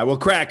 All right, well,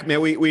 Crack, man,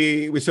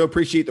 we so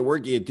appreciate the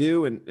work you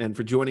do and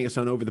for joining us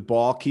on Over the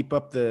Ball. Keep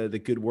up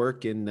the good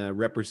work in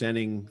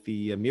representing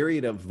the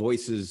myriad of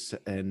voices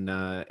and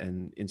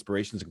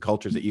inspirations and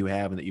cultures that you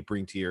have and that you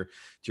bring to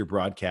your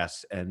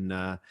broadcasts. And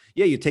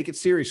yeah, you take it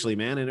seriously,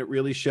 man, and it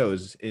really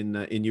shows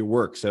in your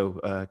work.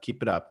 So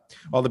keep it up.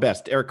 All the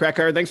best, Eric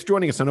Krakauer. Thanks for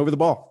joining us on Over the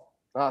Ball.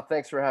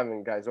 Thanks for having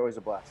me, guys. Always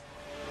a blast.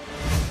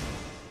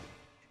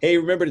 Hey,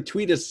 remember to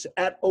tweet us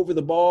at Over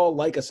the Ball,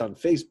 like us on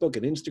Facebook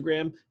and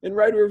Instagram, and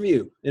write a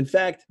review. In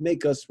fact,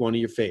 make us one of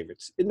your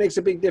favorites. It makes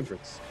a big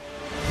difference.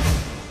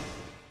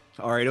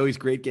 All right, always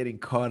great getting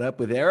caught up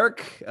with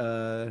Eric,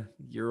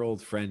 your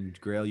old friend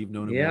Grayle. You've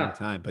known him a long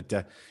time, but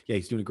yeah,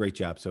 he's doing a great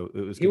job. So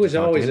it was. He was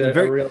always a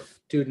very real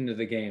student of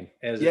the game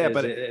as a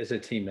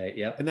teammate.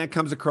 Yeah, and that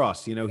comes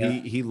across. You know,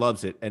 he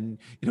loves it, and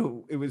you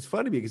know, it was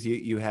funny because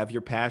you have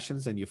your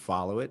passions and you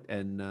follow it,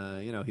 and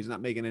you know, he's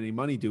not making any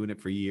money doing it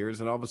for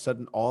years, and all of a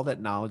sudden, all that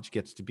knowledge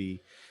gets to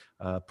be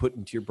put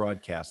into your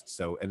broadcast.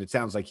 So, and it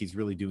sounds like he's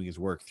really doing his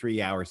work.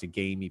 3 hours a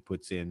game he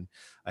puts in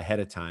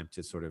ahead of time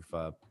to sort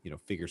of, you know,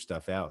 figure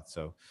stuff out.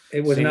 So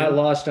it was not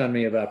lost on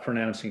me about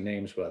pronouncing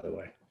names, by the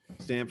way.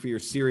 Sam, for your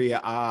Syria,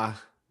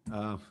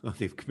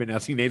 they've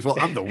pronouncing names. Well,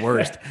 I'm the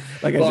worst.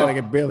 Like I said, I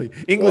can barely.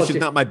 English is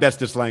not my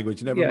bestest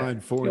language. Never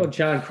mind foreign. You know,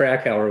 John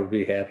Krakauer would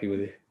be happy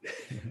with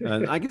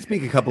you. I can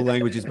speak a couple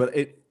languages, but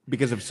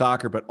because of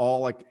soccer, but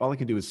all I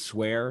can do is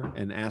swear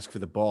and ask for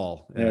the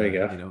ball. There we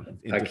go. You know,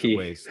 in different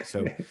ways.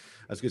 So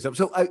that's good stuff.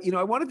 So you know,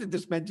 I wanted to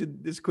just mention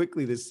this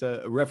quickly. This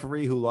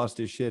referee who lost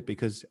his shit,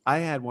 because I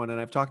had one, and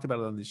I've talked about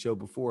it on the show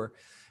before.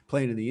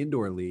 Playing in the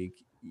indoor league,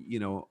 you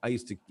know, I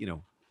used to, you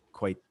know,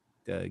 quite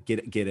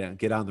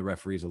get on the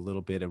referees a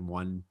little bit. And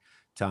one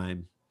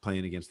time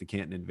playing against the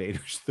Canton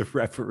Invaders, the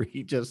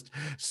referee just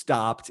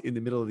stopped in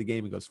the middle of the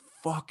game and goes,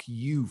 "Fuck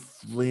you,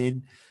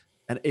 Flynn."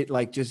 And it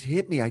like just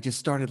hit me. I just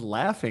started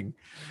laughing.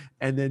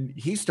 And then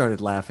he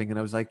started laughing. And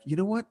I was like, you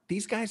know what?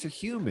 These guys are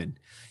human.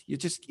 You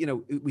just, you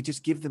know, we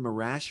just give them a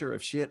rasher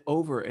of shit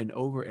over and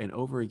over and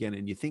over again.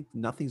 And you think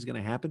nothing's going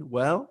to happen?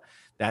 Well,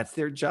 that's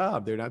their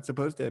job. They're not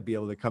supposed to be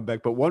able to come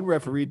back. But one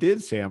referee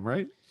did, Sam,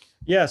 right?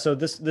 Yeah, so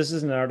this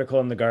is an article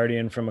in The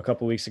Guardian from a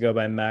couple of weeks ago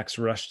by Max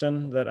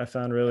Rushton that I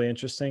found really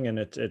interesting. And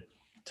it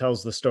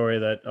tells the story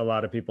that a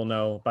lot of people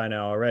know by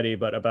now already,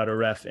 but about a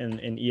ref in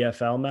an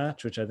EFL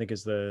match, which I think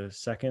is the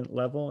second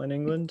level in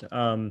England,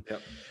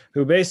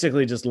 who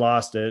basically just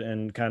lost it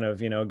and kind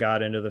of, you know,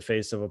 got into the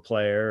face of a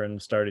player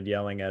and started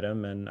yelling at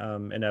him.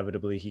 And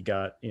inevitably he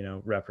got, you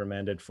know,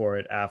 reprimanded for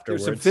it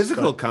afterwards. There's some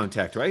physical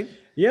contact, right?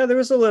 Yeah, there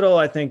was a little,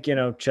 I think, you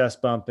know,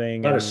 chest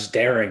bumping. A lot of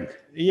staring.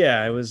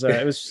 Yeah, it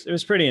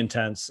was pretty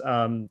intense.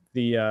 So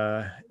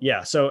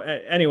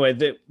anyway,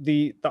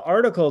 the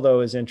article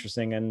though is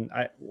interesting, and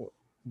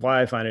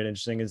why I find it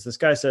interesting is this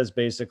guy says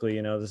basically,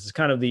 you know, this is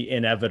kind of the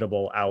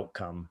inevitable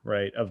outcome,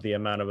 right, of the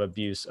amount of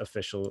abuse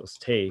officials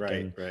take,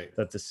 and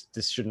that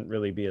this shouldn't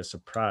really be a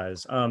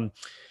surprise.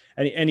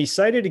 And he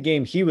cited a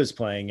game he was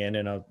playing in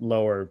a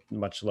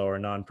much lower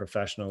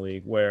non-professional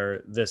league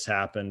where this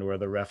happened, where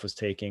the ref was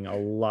taking a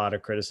lot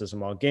of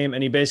criticism all game,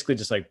 and he basically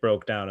just like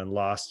broke down and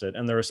lost it.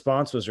 And the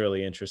response was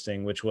really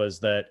interesting, which was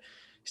that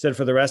he said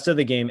for the rest of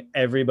the game,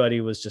 everybody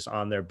was just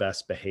on their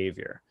best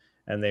behavior.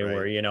 And they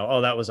were, you know,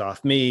 oh, that was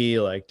off me.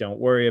 Like, don't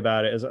worry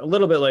about it. It's a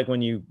little bit like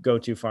when you go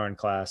too far in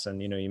class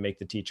and, you know, you make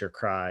the teacher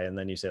cry and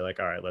then you say like,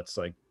 all right, let's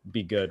like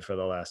be good for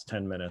the last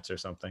 10 minutes or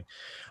something.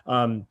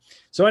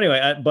 So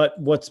anyway, but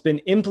what's been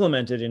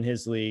implemented in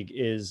his league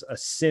is a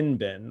sin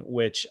bin,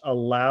 which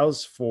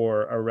allows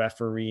for a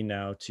referee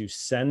now to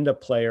send a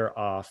player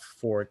off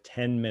for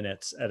 10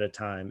 minutes at a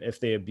time if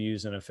they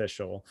abuse an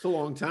official. It's a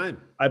long time.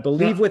 I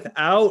believe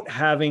without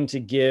having to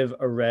give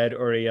a red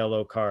or a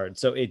yellow card.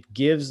 So it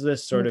gives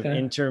this sort of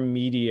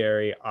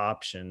intermediary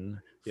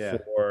option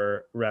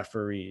for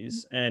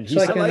referees. And I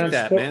like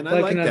that, man. I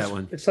like that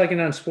one. It's like an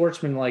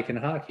unsportsmanlike in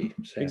hockey.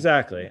 So.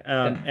 Exactly.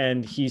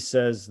 And he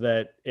says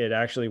that it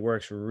actually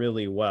works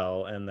really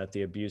well and that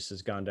the abuse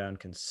has gone down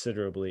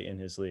considerably in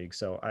his league.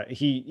 So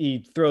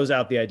he throws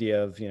out the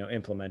idea of, you know,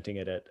 implementing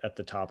it at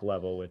the top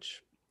level,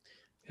 which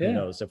who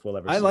knows if we'll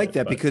ever see. I like it,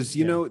 that but, because,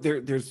 you know,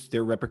 there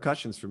are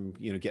repercussions from,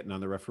 you know, getting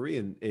on the referee.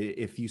 And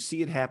if you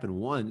see it happen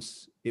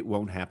once, it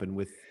won't happen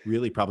with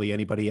really probably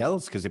anybody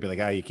else because they'd be like,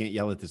 you can't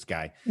yell at this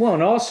guy. Well,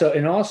 and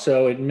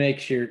also it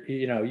makes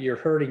you're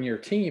hurting your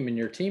team and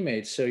your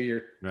teammates. So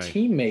your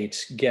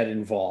teammates get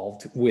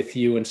involved with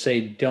you and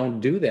say,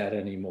 don't do that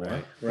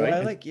anymore.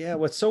 Right. Well,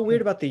 what's so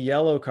weird about the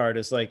yellow card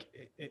is like,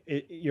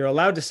 you're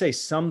allowed to say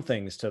some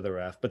things to the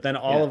ref, but then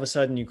all of a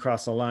sudden you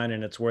cross a line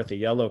and it's worth a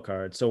yellow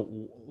card.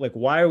 So like,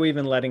 why are we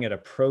even letting it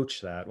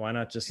approach that? Why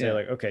not just say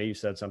like, okay, you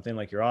said something,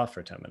 like you're off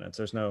for 10 minutes.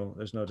 There's no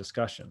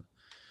discussion.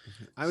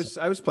 I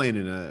was playing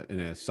in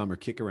a summer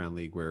kick around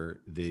league where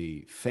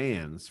the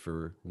fans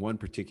for one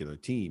particular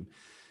team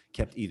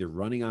kept either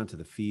running onto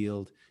the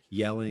field,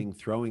 yelling,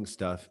 throwing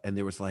stuff, and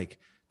there was like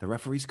the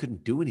referees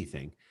couldn't do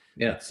anything.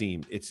 Yeah, it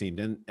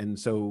seemed, and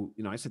so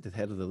I said to the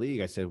head of the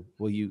league, I said,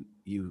 well, you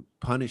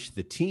punish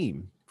the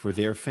team for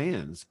their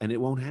fans, and it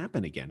won't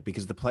happen again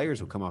because the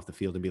players will come off the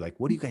field and be like,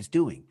 what are you guys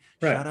doing?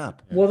 Shut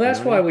up. Well,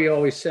 that's why we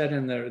always said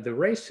in the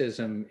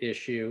racism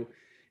issue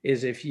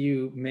is if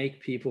you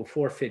make people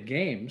forfeit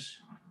games,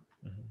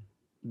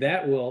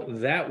 that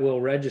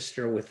will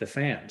register with the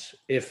fans.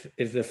 If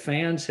the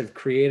fans have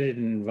created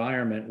an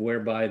environment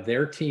whereby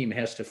their team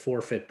has to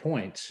forfeit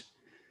points,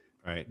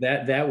 right,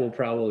 that will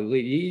probably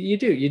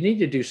lead. You need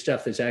to do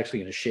stuff that's actually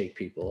going to shake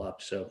people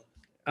up. So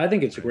I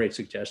think it's a great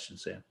suggestion,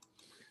 Sam.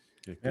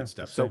 Good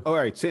stuff. So, all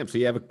right, Sam. So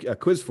you have a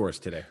quiz for us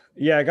today.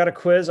 Yeah, I got a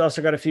quiz.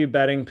 Also got a few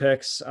betting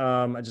picks.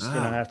 I just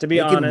have to be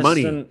honest.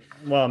 Money.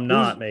 I'm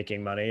not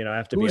making money. I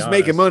have to be honest. Who's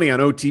making money on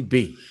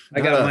OTB?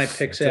 I got my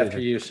picks after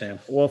you, Sam.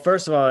 Well,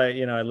 first of all,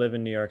 I live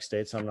in New York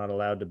State, so I'm not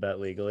allowed to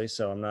bet legally.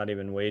 So I'm not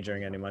even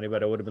wagering any money.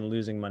 But I would have been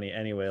losing money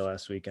anyway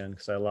last weekend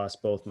because I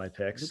lost both my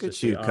picks. Look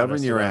at you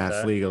covering your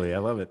ass legally. I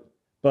love it.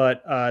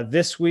 But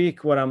this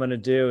week, what I'm going to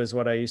do is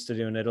what I used to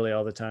do in Italy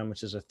all the time,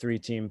 which is a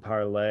 3-team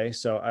parlay.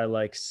 So I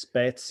like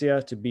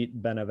Spezia to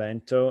beat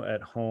Benevento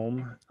at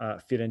home,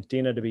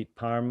 Fiorentina to beat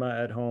Parma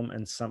at home,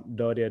 and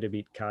Sampdoria to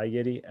beat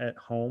Cagliari at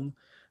home.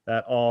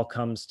 That all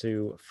comes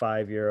to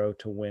 €5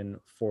 to win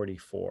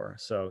 44.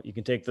 So you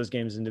can take those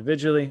games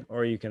individually,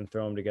 or you can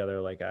throw them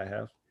together like I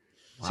have.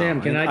 Wow.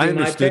 Sam, can I do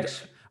my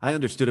picks? I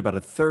understood about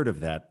a third of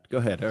that. Go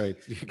ahead. All right.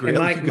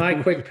 My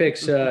quick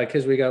picks,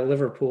 because we got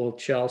Liverpool,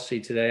 Chelsea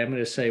today. I'm going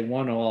to say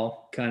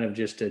 1-1, kind of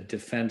just a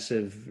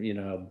defensive,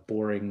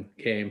 boring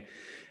game.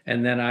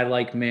 And then I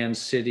like Man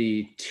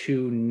City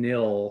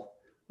 2-0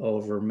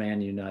 over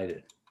Man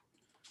United.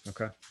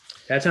 Okay.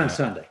 That's on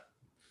Sunday.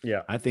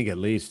 Yeah. I think at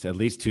least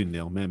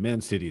 2-0.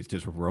 Man City is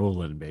just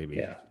rolling, baby.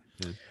 Yeah.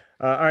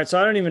 All right, so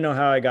I don't even know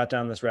how I got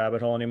down this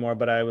rabbit hole anymore,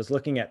 but I was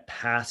looking at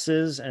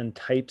passes and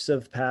types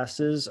of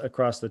passes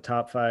across the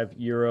top 5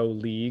 Euro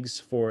leagues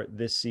for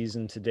this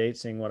season to date,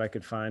 seeing what I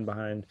could find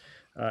behind,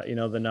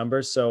 the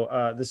numbers.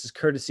 So this is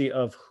courtesy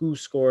of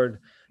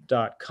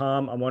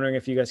WhoScored.com. I'm wondering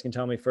if you guys can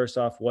tell me first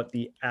off what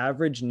the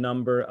average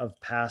number of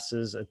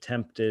passes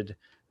attempted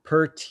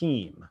per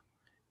team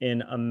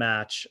in a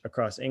match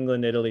across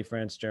England, Italy,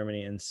 France,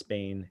 Germany, and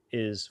Spain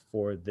is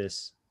for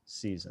this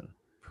season.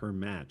 Per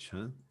match,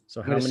 huh?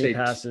 So how many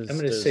passes? I'm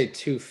going to say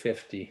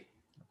 250.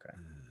 Okay.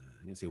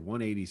 I'm going to say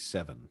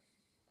 187.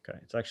 Okay.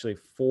 It's actually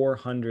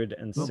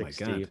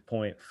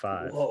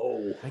 460.5.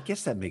 Whoa. I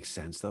guess that makes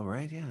sense though,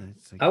 right? Yeah.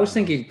 It's like, I was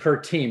thinking per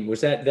team.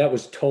 Was that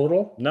was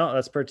total? No,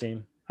 that's per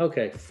team.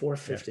 Okay.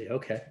 450. Yeah.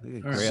 Okay.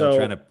 All right. So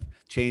trying to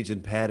change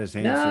and pad his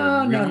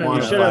answer. No.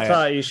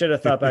 You should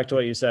have thought back to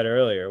what you said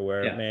earlier,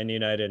 where Man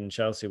United and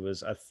Chelsea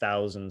was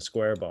 1,000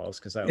 square balls,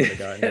 because that would have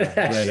gotten you.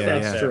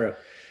 That's true.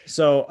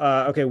 So,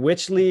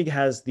 which league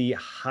has the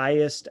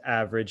highest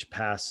average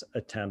pass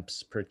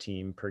attempts per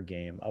team per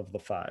game of the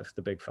 5,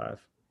 the big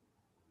 5?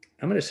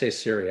 I'm going to say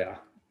Serie A.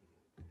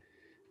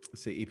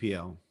 Let's say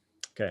EPL.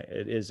 Okay,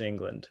 it is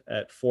England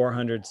at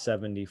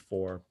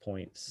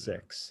 474.6.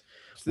 It's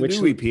the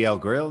new EPL,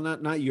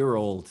 Grayle, not your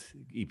old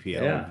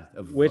EPL. Yeah.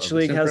 Which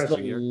league has the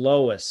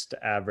lowest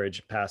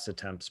average pass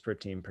attempts per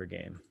team per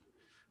game?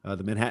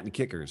 The Manhattan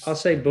Kickers. I'll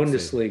say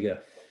Bundesliga.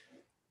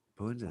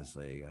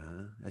 Bundesliga,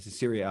 huh? That's a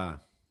Serie A.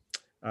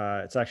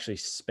 It's actually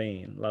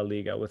Spain, La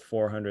Liga, with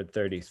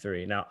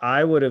 433. Now,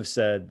 I would have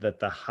said that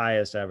the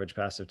highest average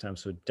pass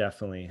attempts would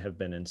definitely have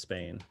been in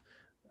Spain.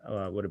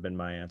 Would have been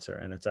my answer,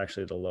 and it's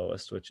actually the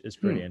lowest, which is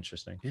pretty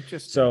interesting.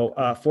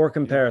 So for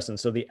comparison,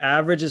 so the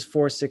average is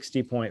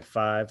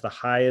 460.5, the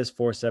high is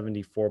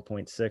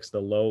 474.6, the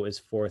low is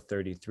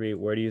 433.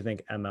 Where do you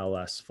think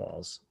MLS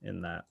falls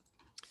in that?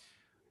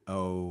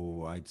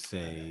 Oh, I'd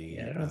say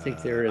I don't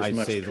think there is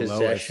much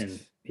possession.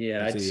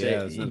 Yeah, I'd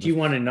say. Do you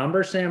want a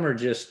number, Sam, or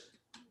just?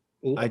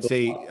 I'd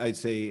say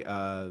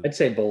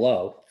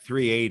below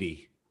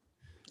 380.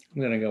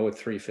 I'm gonna go with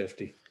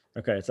 350.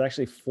 Okay, it's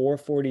actually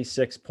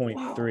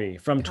 446.3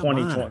 from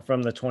 2020,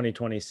 from the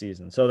 2020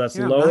 season. So that's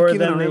lower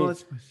than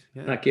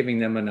not giving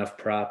them enough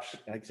props.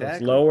 Exactly.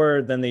 It's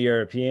lower than the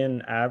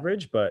European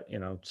average, but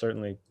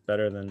certainly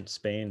better than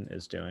Spain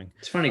is doing.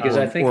 It's funny because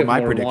I think of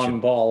more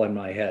long ball in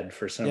my head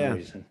for some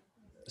reason.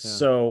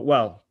 So,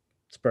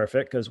 it's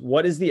perfect, because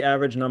what is the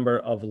average number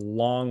of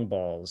long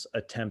balls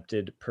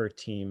attempted per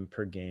team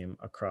per game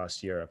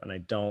across Europe? And I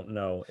don't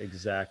know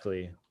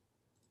exactly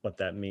what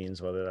that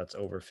means, whether that's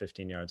over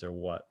 15 yards or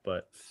what,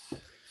 but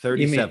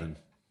 37.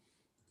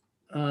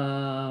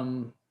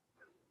 I'm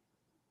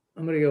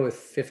going to go with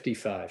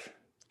 55.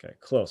 okay,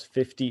 close.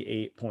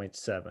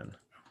 58.7.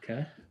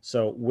 Okay.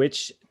 So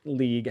which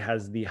league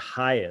has the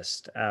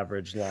highest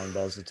average long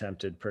balls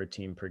attempted per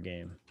team per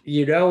game?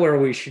 You know where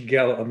we should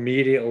go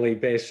immediately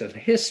based on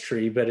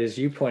history, but as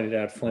you pointed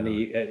out,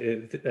 Flinny,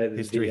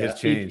 History has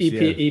changed.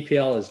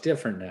 EPL is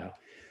different now.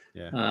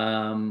 Yeah.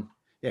 Um,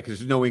 Yeah, because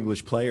there's no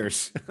English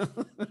players.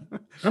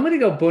 I'm going to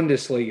go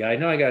Bundesliga. I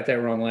know I got that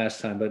wrong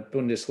last time, but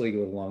Bundesliga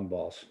with long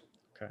balls.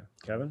 Okay,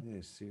 Kevin? Yeah,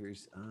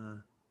 serious.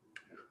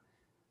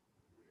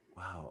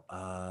 Wow.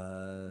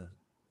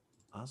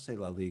 I'll say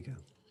La Liga.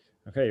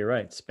 Okay, you're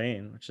right.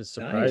 Spain, which is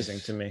surprising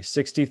to me.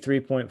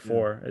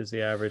 63.4 is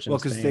the average in Well,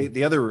 because Spain.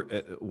 the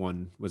other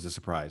one was a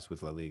surprise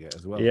with La Liga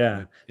as well. Yeah.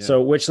 Right?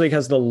 So which league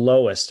has the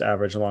lowest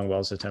average long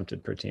balls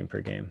attempted per team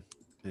per game?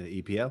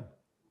 EPL.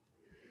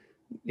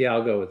 Yeah,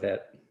 I'll go with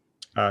that.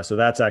 So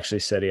that's actually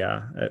Serie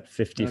A at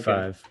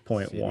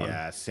 55.1.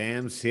 Yeah,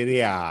 Sam Serie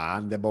A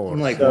on the board. I'm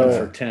like So-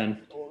 1 for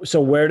 10. So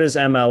where does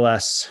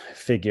MLS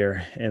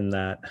figure in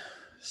that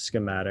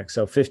schematic?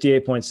 So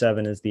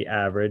 58.7 is the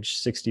average,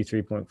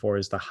 63.4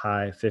 is the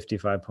high,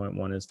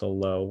 55.1 is the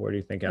low. Where do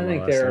you think MLS I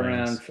think they're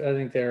lands? around. I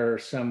think they're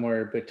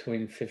somewhere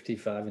between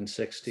 55 and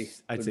 60.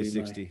 I'd would say be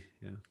 60.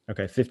 Yeah.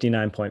 Okay,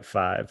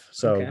 59.5.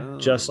 So Okay.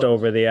 just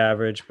over the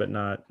average, but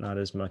not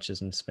as much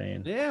as in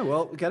Spain. Yeah,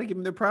 well, we got to give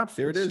them their props.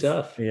 There it is.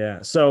 Stuff.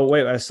 Yeah. So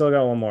wait, I still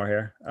got one more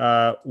here.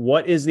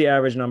 What is the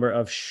average number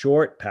of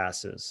short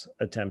passes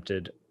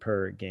attempted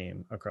per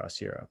game across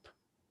Europe?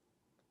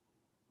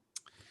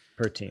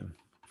 Per team.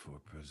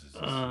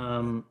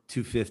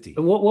 250.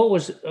 What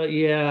was?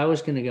 Yeah, I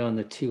was going to go in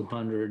the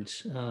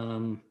 200s.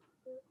 I'm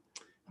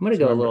going to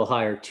go a little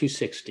higher,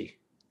 260.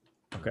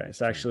 Okay,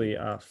 it's actually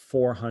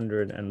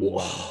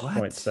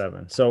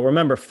 401.7. So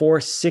remember,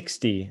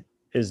 460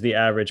 is the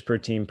average per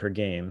team per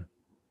game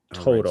All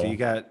right, total. so you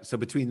got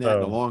between that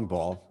and the long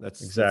ball,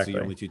 that's Exactly. the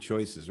only two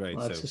choices, right?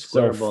 Lots So of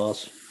square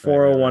balls.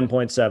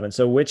 401.7.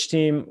 So which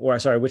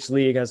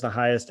league has the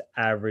highest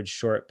average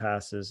short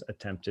passes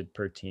attempted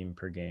per team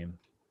per game?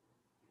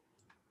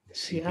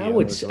 See,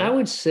 EPL as I well?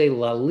 would say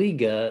La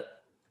Liga.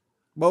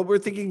 well, we're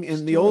thinking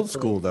in the old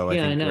school though.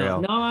 Yeah, I I think know.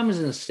 Grayle. No, I'm just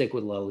going to stick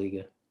with La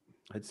Liga.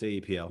 I'd say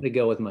I'm EPL. going to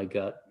go with my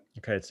gut.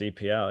 Okay, it's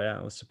EPL. Yeah,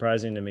 it was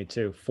surprising to me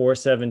too.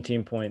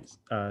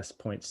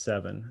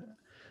 417.7.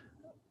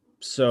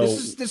 So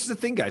This is the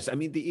thing, guys. I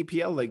mean, the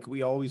EPL, like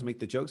we always make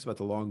the jokes about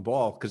the long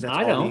ball because that's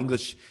I all don't. the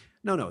English.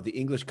 No, the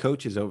English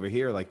coaches over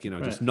here, like just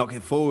Right. knock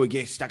it forward,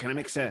 get stuck in a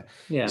mixer.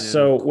 Yeah.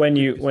 So when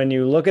you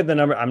look at the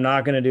number, I'm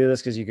not going to do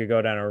this because you could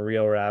go down a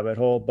real rabbit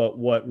hole. But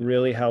what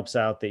really helps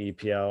out the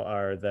EPL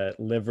are that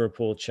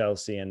Liverpool,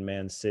 Chelsea, and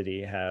Man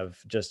City have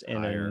just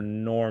Higher.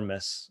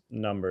 enormous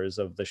numbers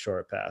of the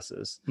short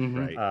passes,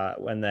 Mhm. Right.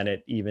 and then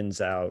it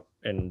evens out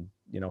and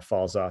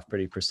falls off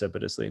pretty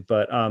precipitously.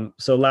 But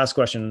so last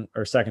question,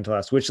 or second to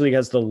last, which league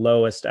has the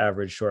lowest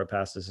average short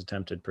passes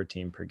attempted per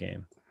team per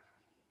game?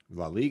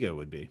 La Liga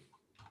would be.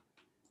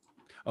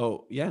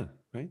 Oh yeah,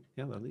 right.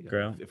 Yeah, La Liga.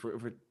 Grayle? If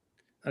we're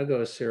I'll go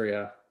with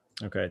Syria.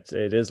 Okay,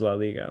 it is La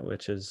Liga,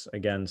 which is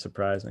again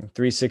surprising.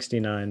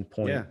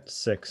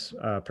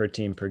 369.6 per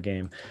team per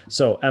game.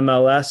 So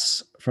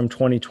MLS from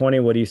 2020,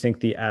 what do you think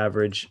the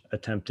average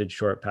attempted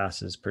short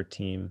passes per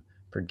team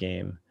per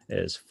game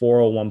is?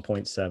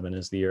 401.7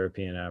 is the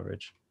European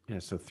average. yeah,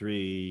 so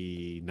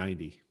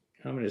 390.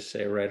 I'm going to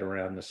say right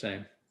around the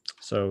same.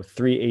 So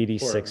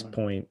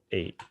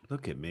 386.8.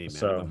 Look at me, man.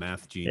 So, I'm a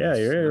math Yeah, genius.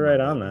 you're right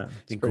on that. I It's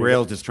think pretty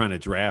Grayle good. just trying to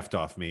draft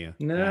off me.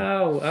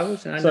 No, I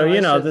was. I So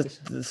know I said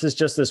this is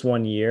just this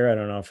one year. I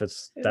don't know if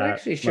it's It that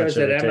actually shows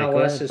much of that a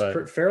MLS takeaway, is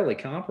but- fairly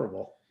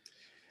comparable.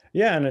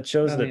 Yeah, and it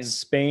shows I that mean-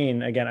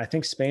 Spain, again, I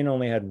think Spain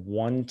only had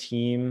one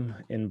team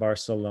in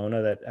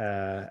Barcelona that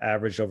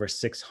averaged over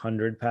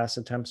 600 pass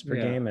attempts per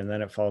Yeah. game, and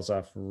then it falls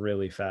off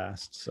really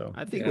fast. So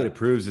I think Yeah. what it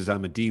proves is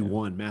I'm a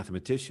D1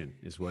 mathematician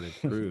is what it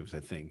proves, I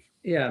think.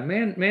 Yeah,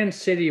 Man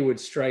City would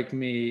strike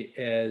me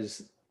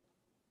as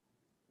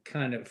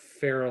kind of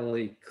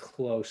fairly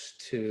close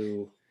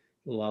to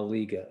La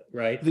Liga,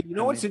 right? You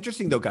know what's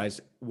interesting though,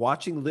 guys?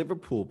 Watching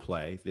Liverpool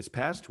play this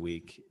past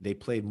week, they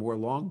played more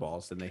long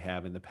balls than they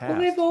have in the past.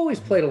 Well, they've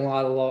always played a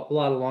lot of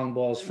long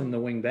balls from the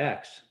wing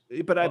backs.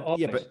 But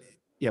always.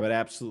 but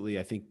absolutely,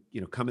 I think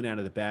coming out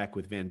of the back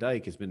with Van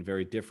Dijk has been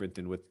very different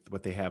than with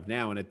what they have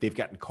now, and they've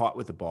gotten caught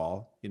with the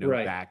ball,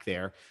 Right. back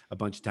there a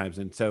bunch of times,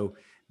 and so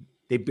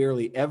they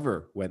barely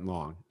ever went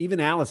long.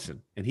 Even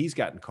Allison, and he's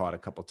gotten caught a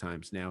couple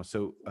times now.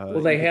 So Well,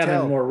 they you could haven't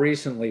tell- more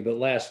recently, but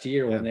last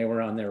year Yeah. when they were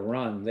on their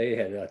run, they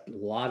had a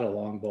lot of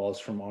long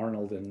balls from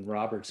Arnold and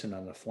Robertson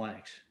on the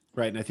flanks.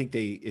 Right, and I think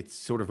it's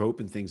sort of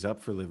opened things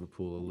up for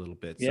Liverpool a little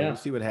bit. So Yeah. we'll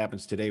see what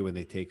happens today when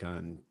they take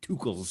on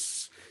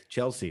Tuchel's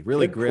Chelsea.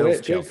 Really, Good Grayle's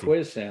quiz, Chelsea. good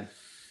quiz, Sam.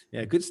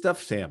 Yeah, good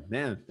stuff, Sam.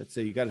 Man, that's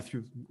you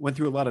went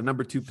through a lot of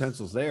number 2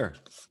 pencils there.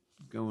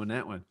 Going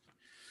that one.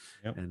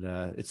 Yep. And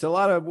it's a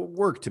lot of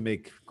work to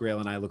make Grayle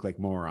and I look like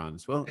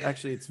morons. Well,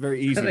 actually, it's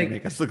very easy to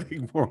make us look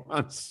like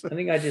morons. I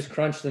think I just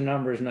crunched the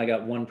numbers and I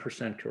got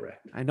 1%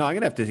 correct. I know. I'm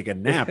going to have to take a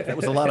nap. That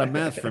was a lot of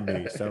math for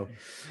me. So,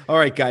 all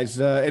right, guys,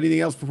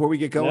 anything else before we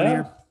get going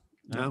here?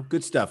 No,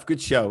 good stuff.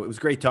 Good show. It was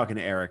great talking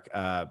to Eric.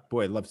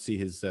 Boy, I'd love to see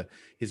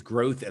his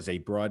growth as a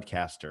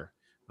broadcaster.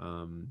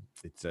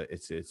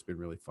 It's been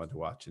really fun to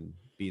watch, and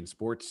beIN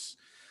Sports.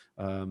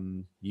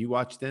 You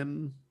watch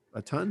them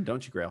a ton,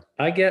 don't you, Grayle?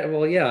 I get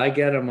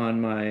them on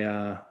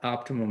my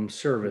Optimum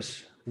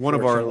service. One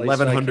of our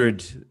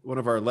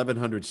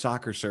 1100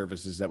 soccer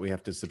services that we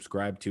have to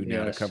subscribe to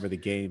now to cover the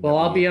game. Well,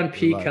 I'll be on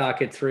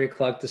Peacock at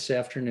 3:00 this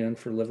afternoon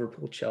for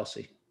Liverpool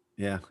Chelsea.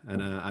 Yeah,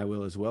 and I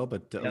will as well,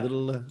 but a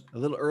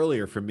little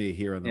earlier for me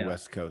here on the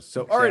West Coast.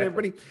 So, all right,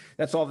 everybody,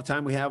 that's all the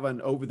time we have on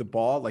Over the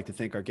Ball. I'd like to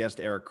thank our guest,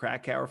 Eric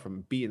Krakauer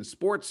from beIN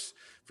Sports.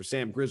 For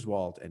Sam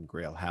Griswold and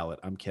Grayle Hallett,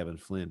 I'm Kevin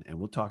Flynn, and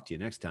we'll talk to you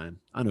next time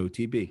on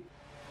OTB.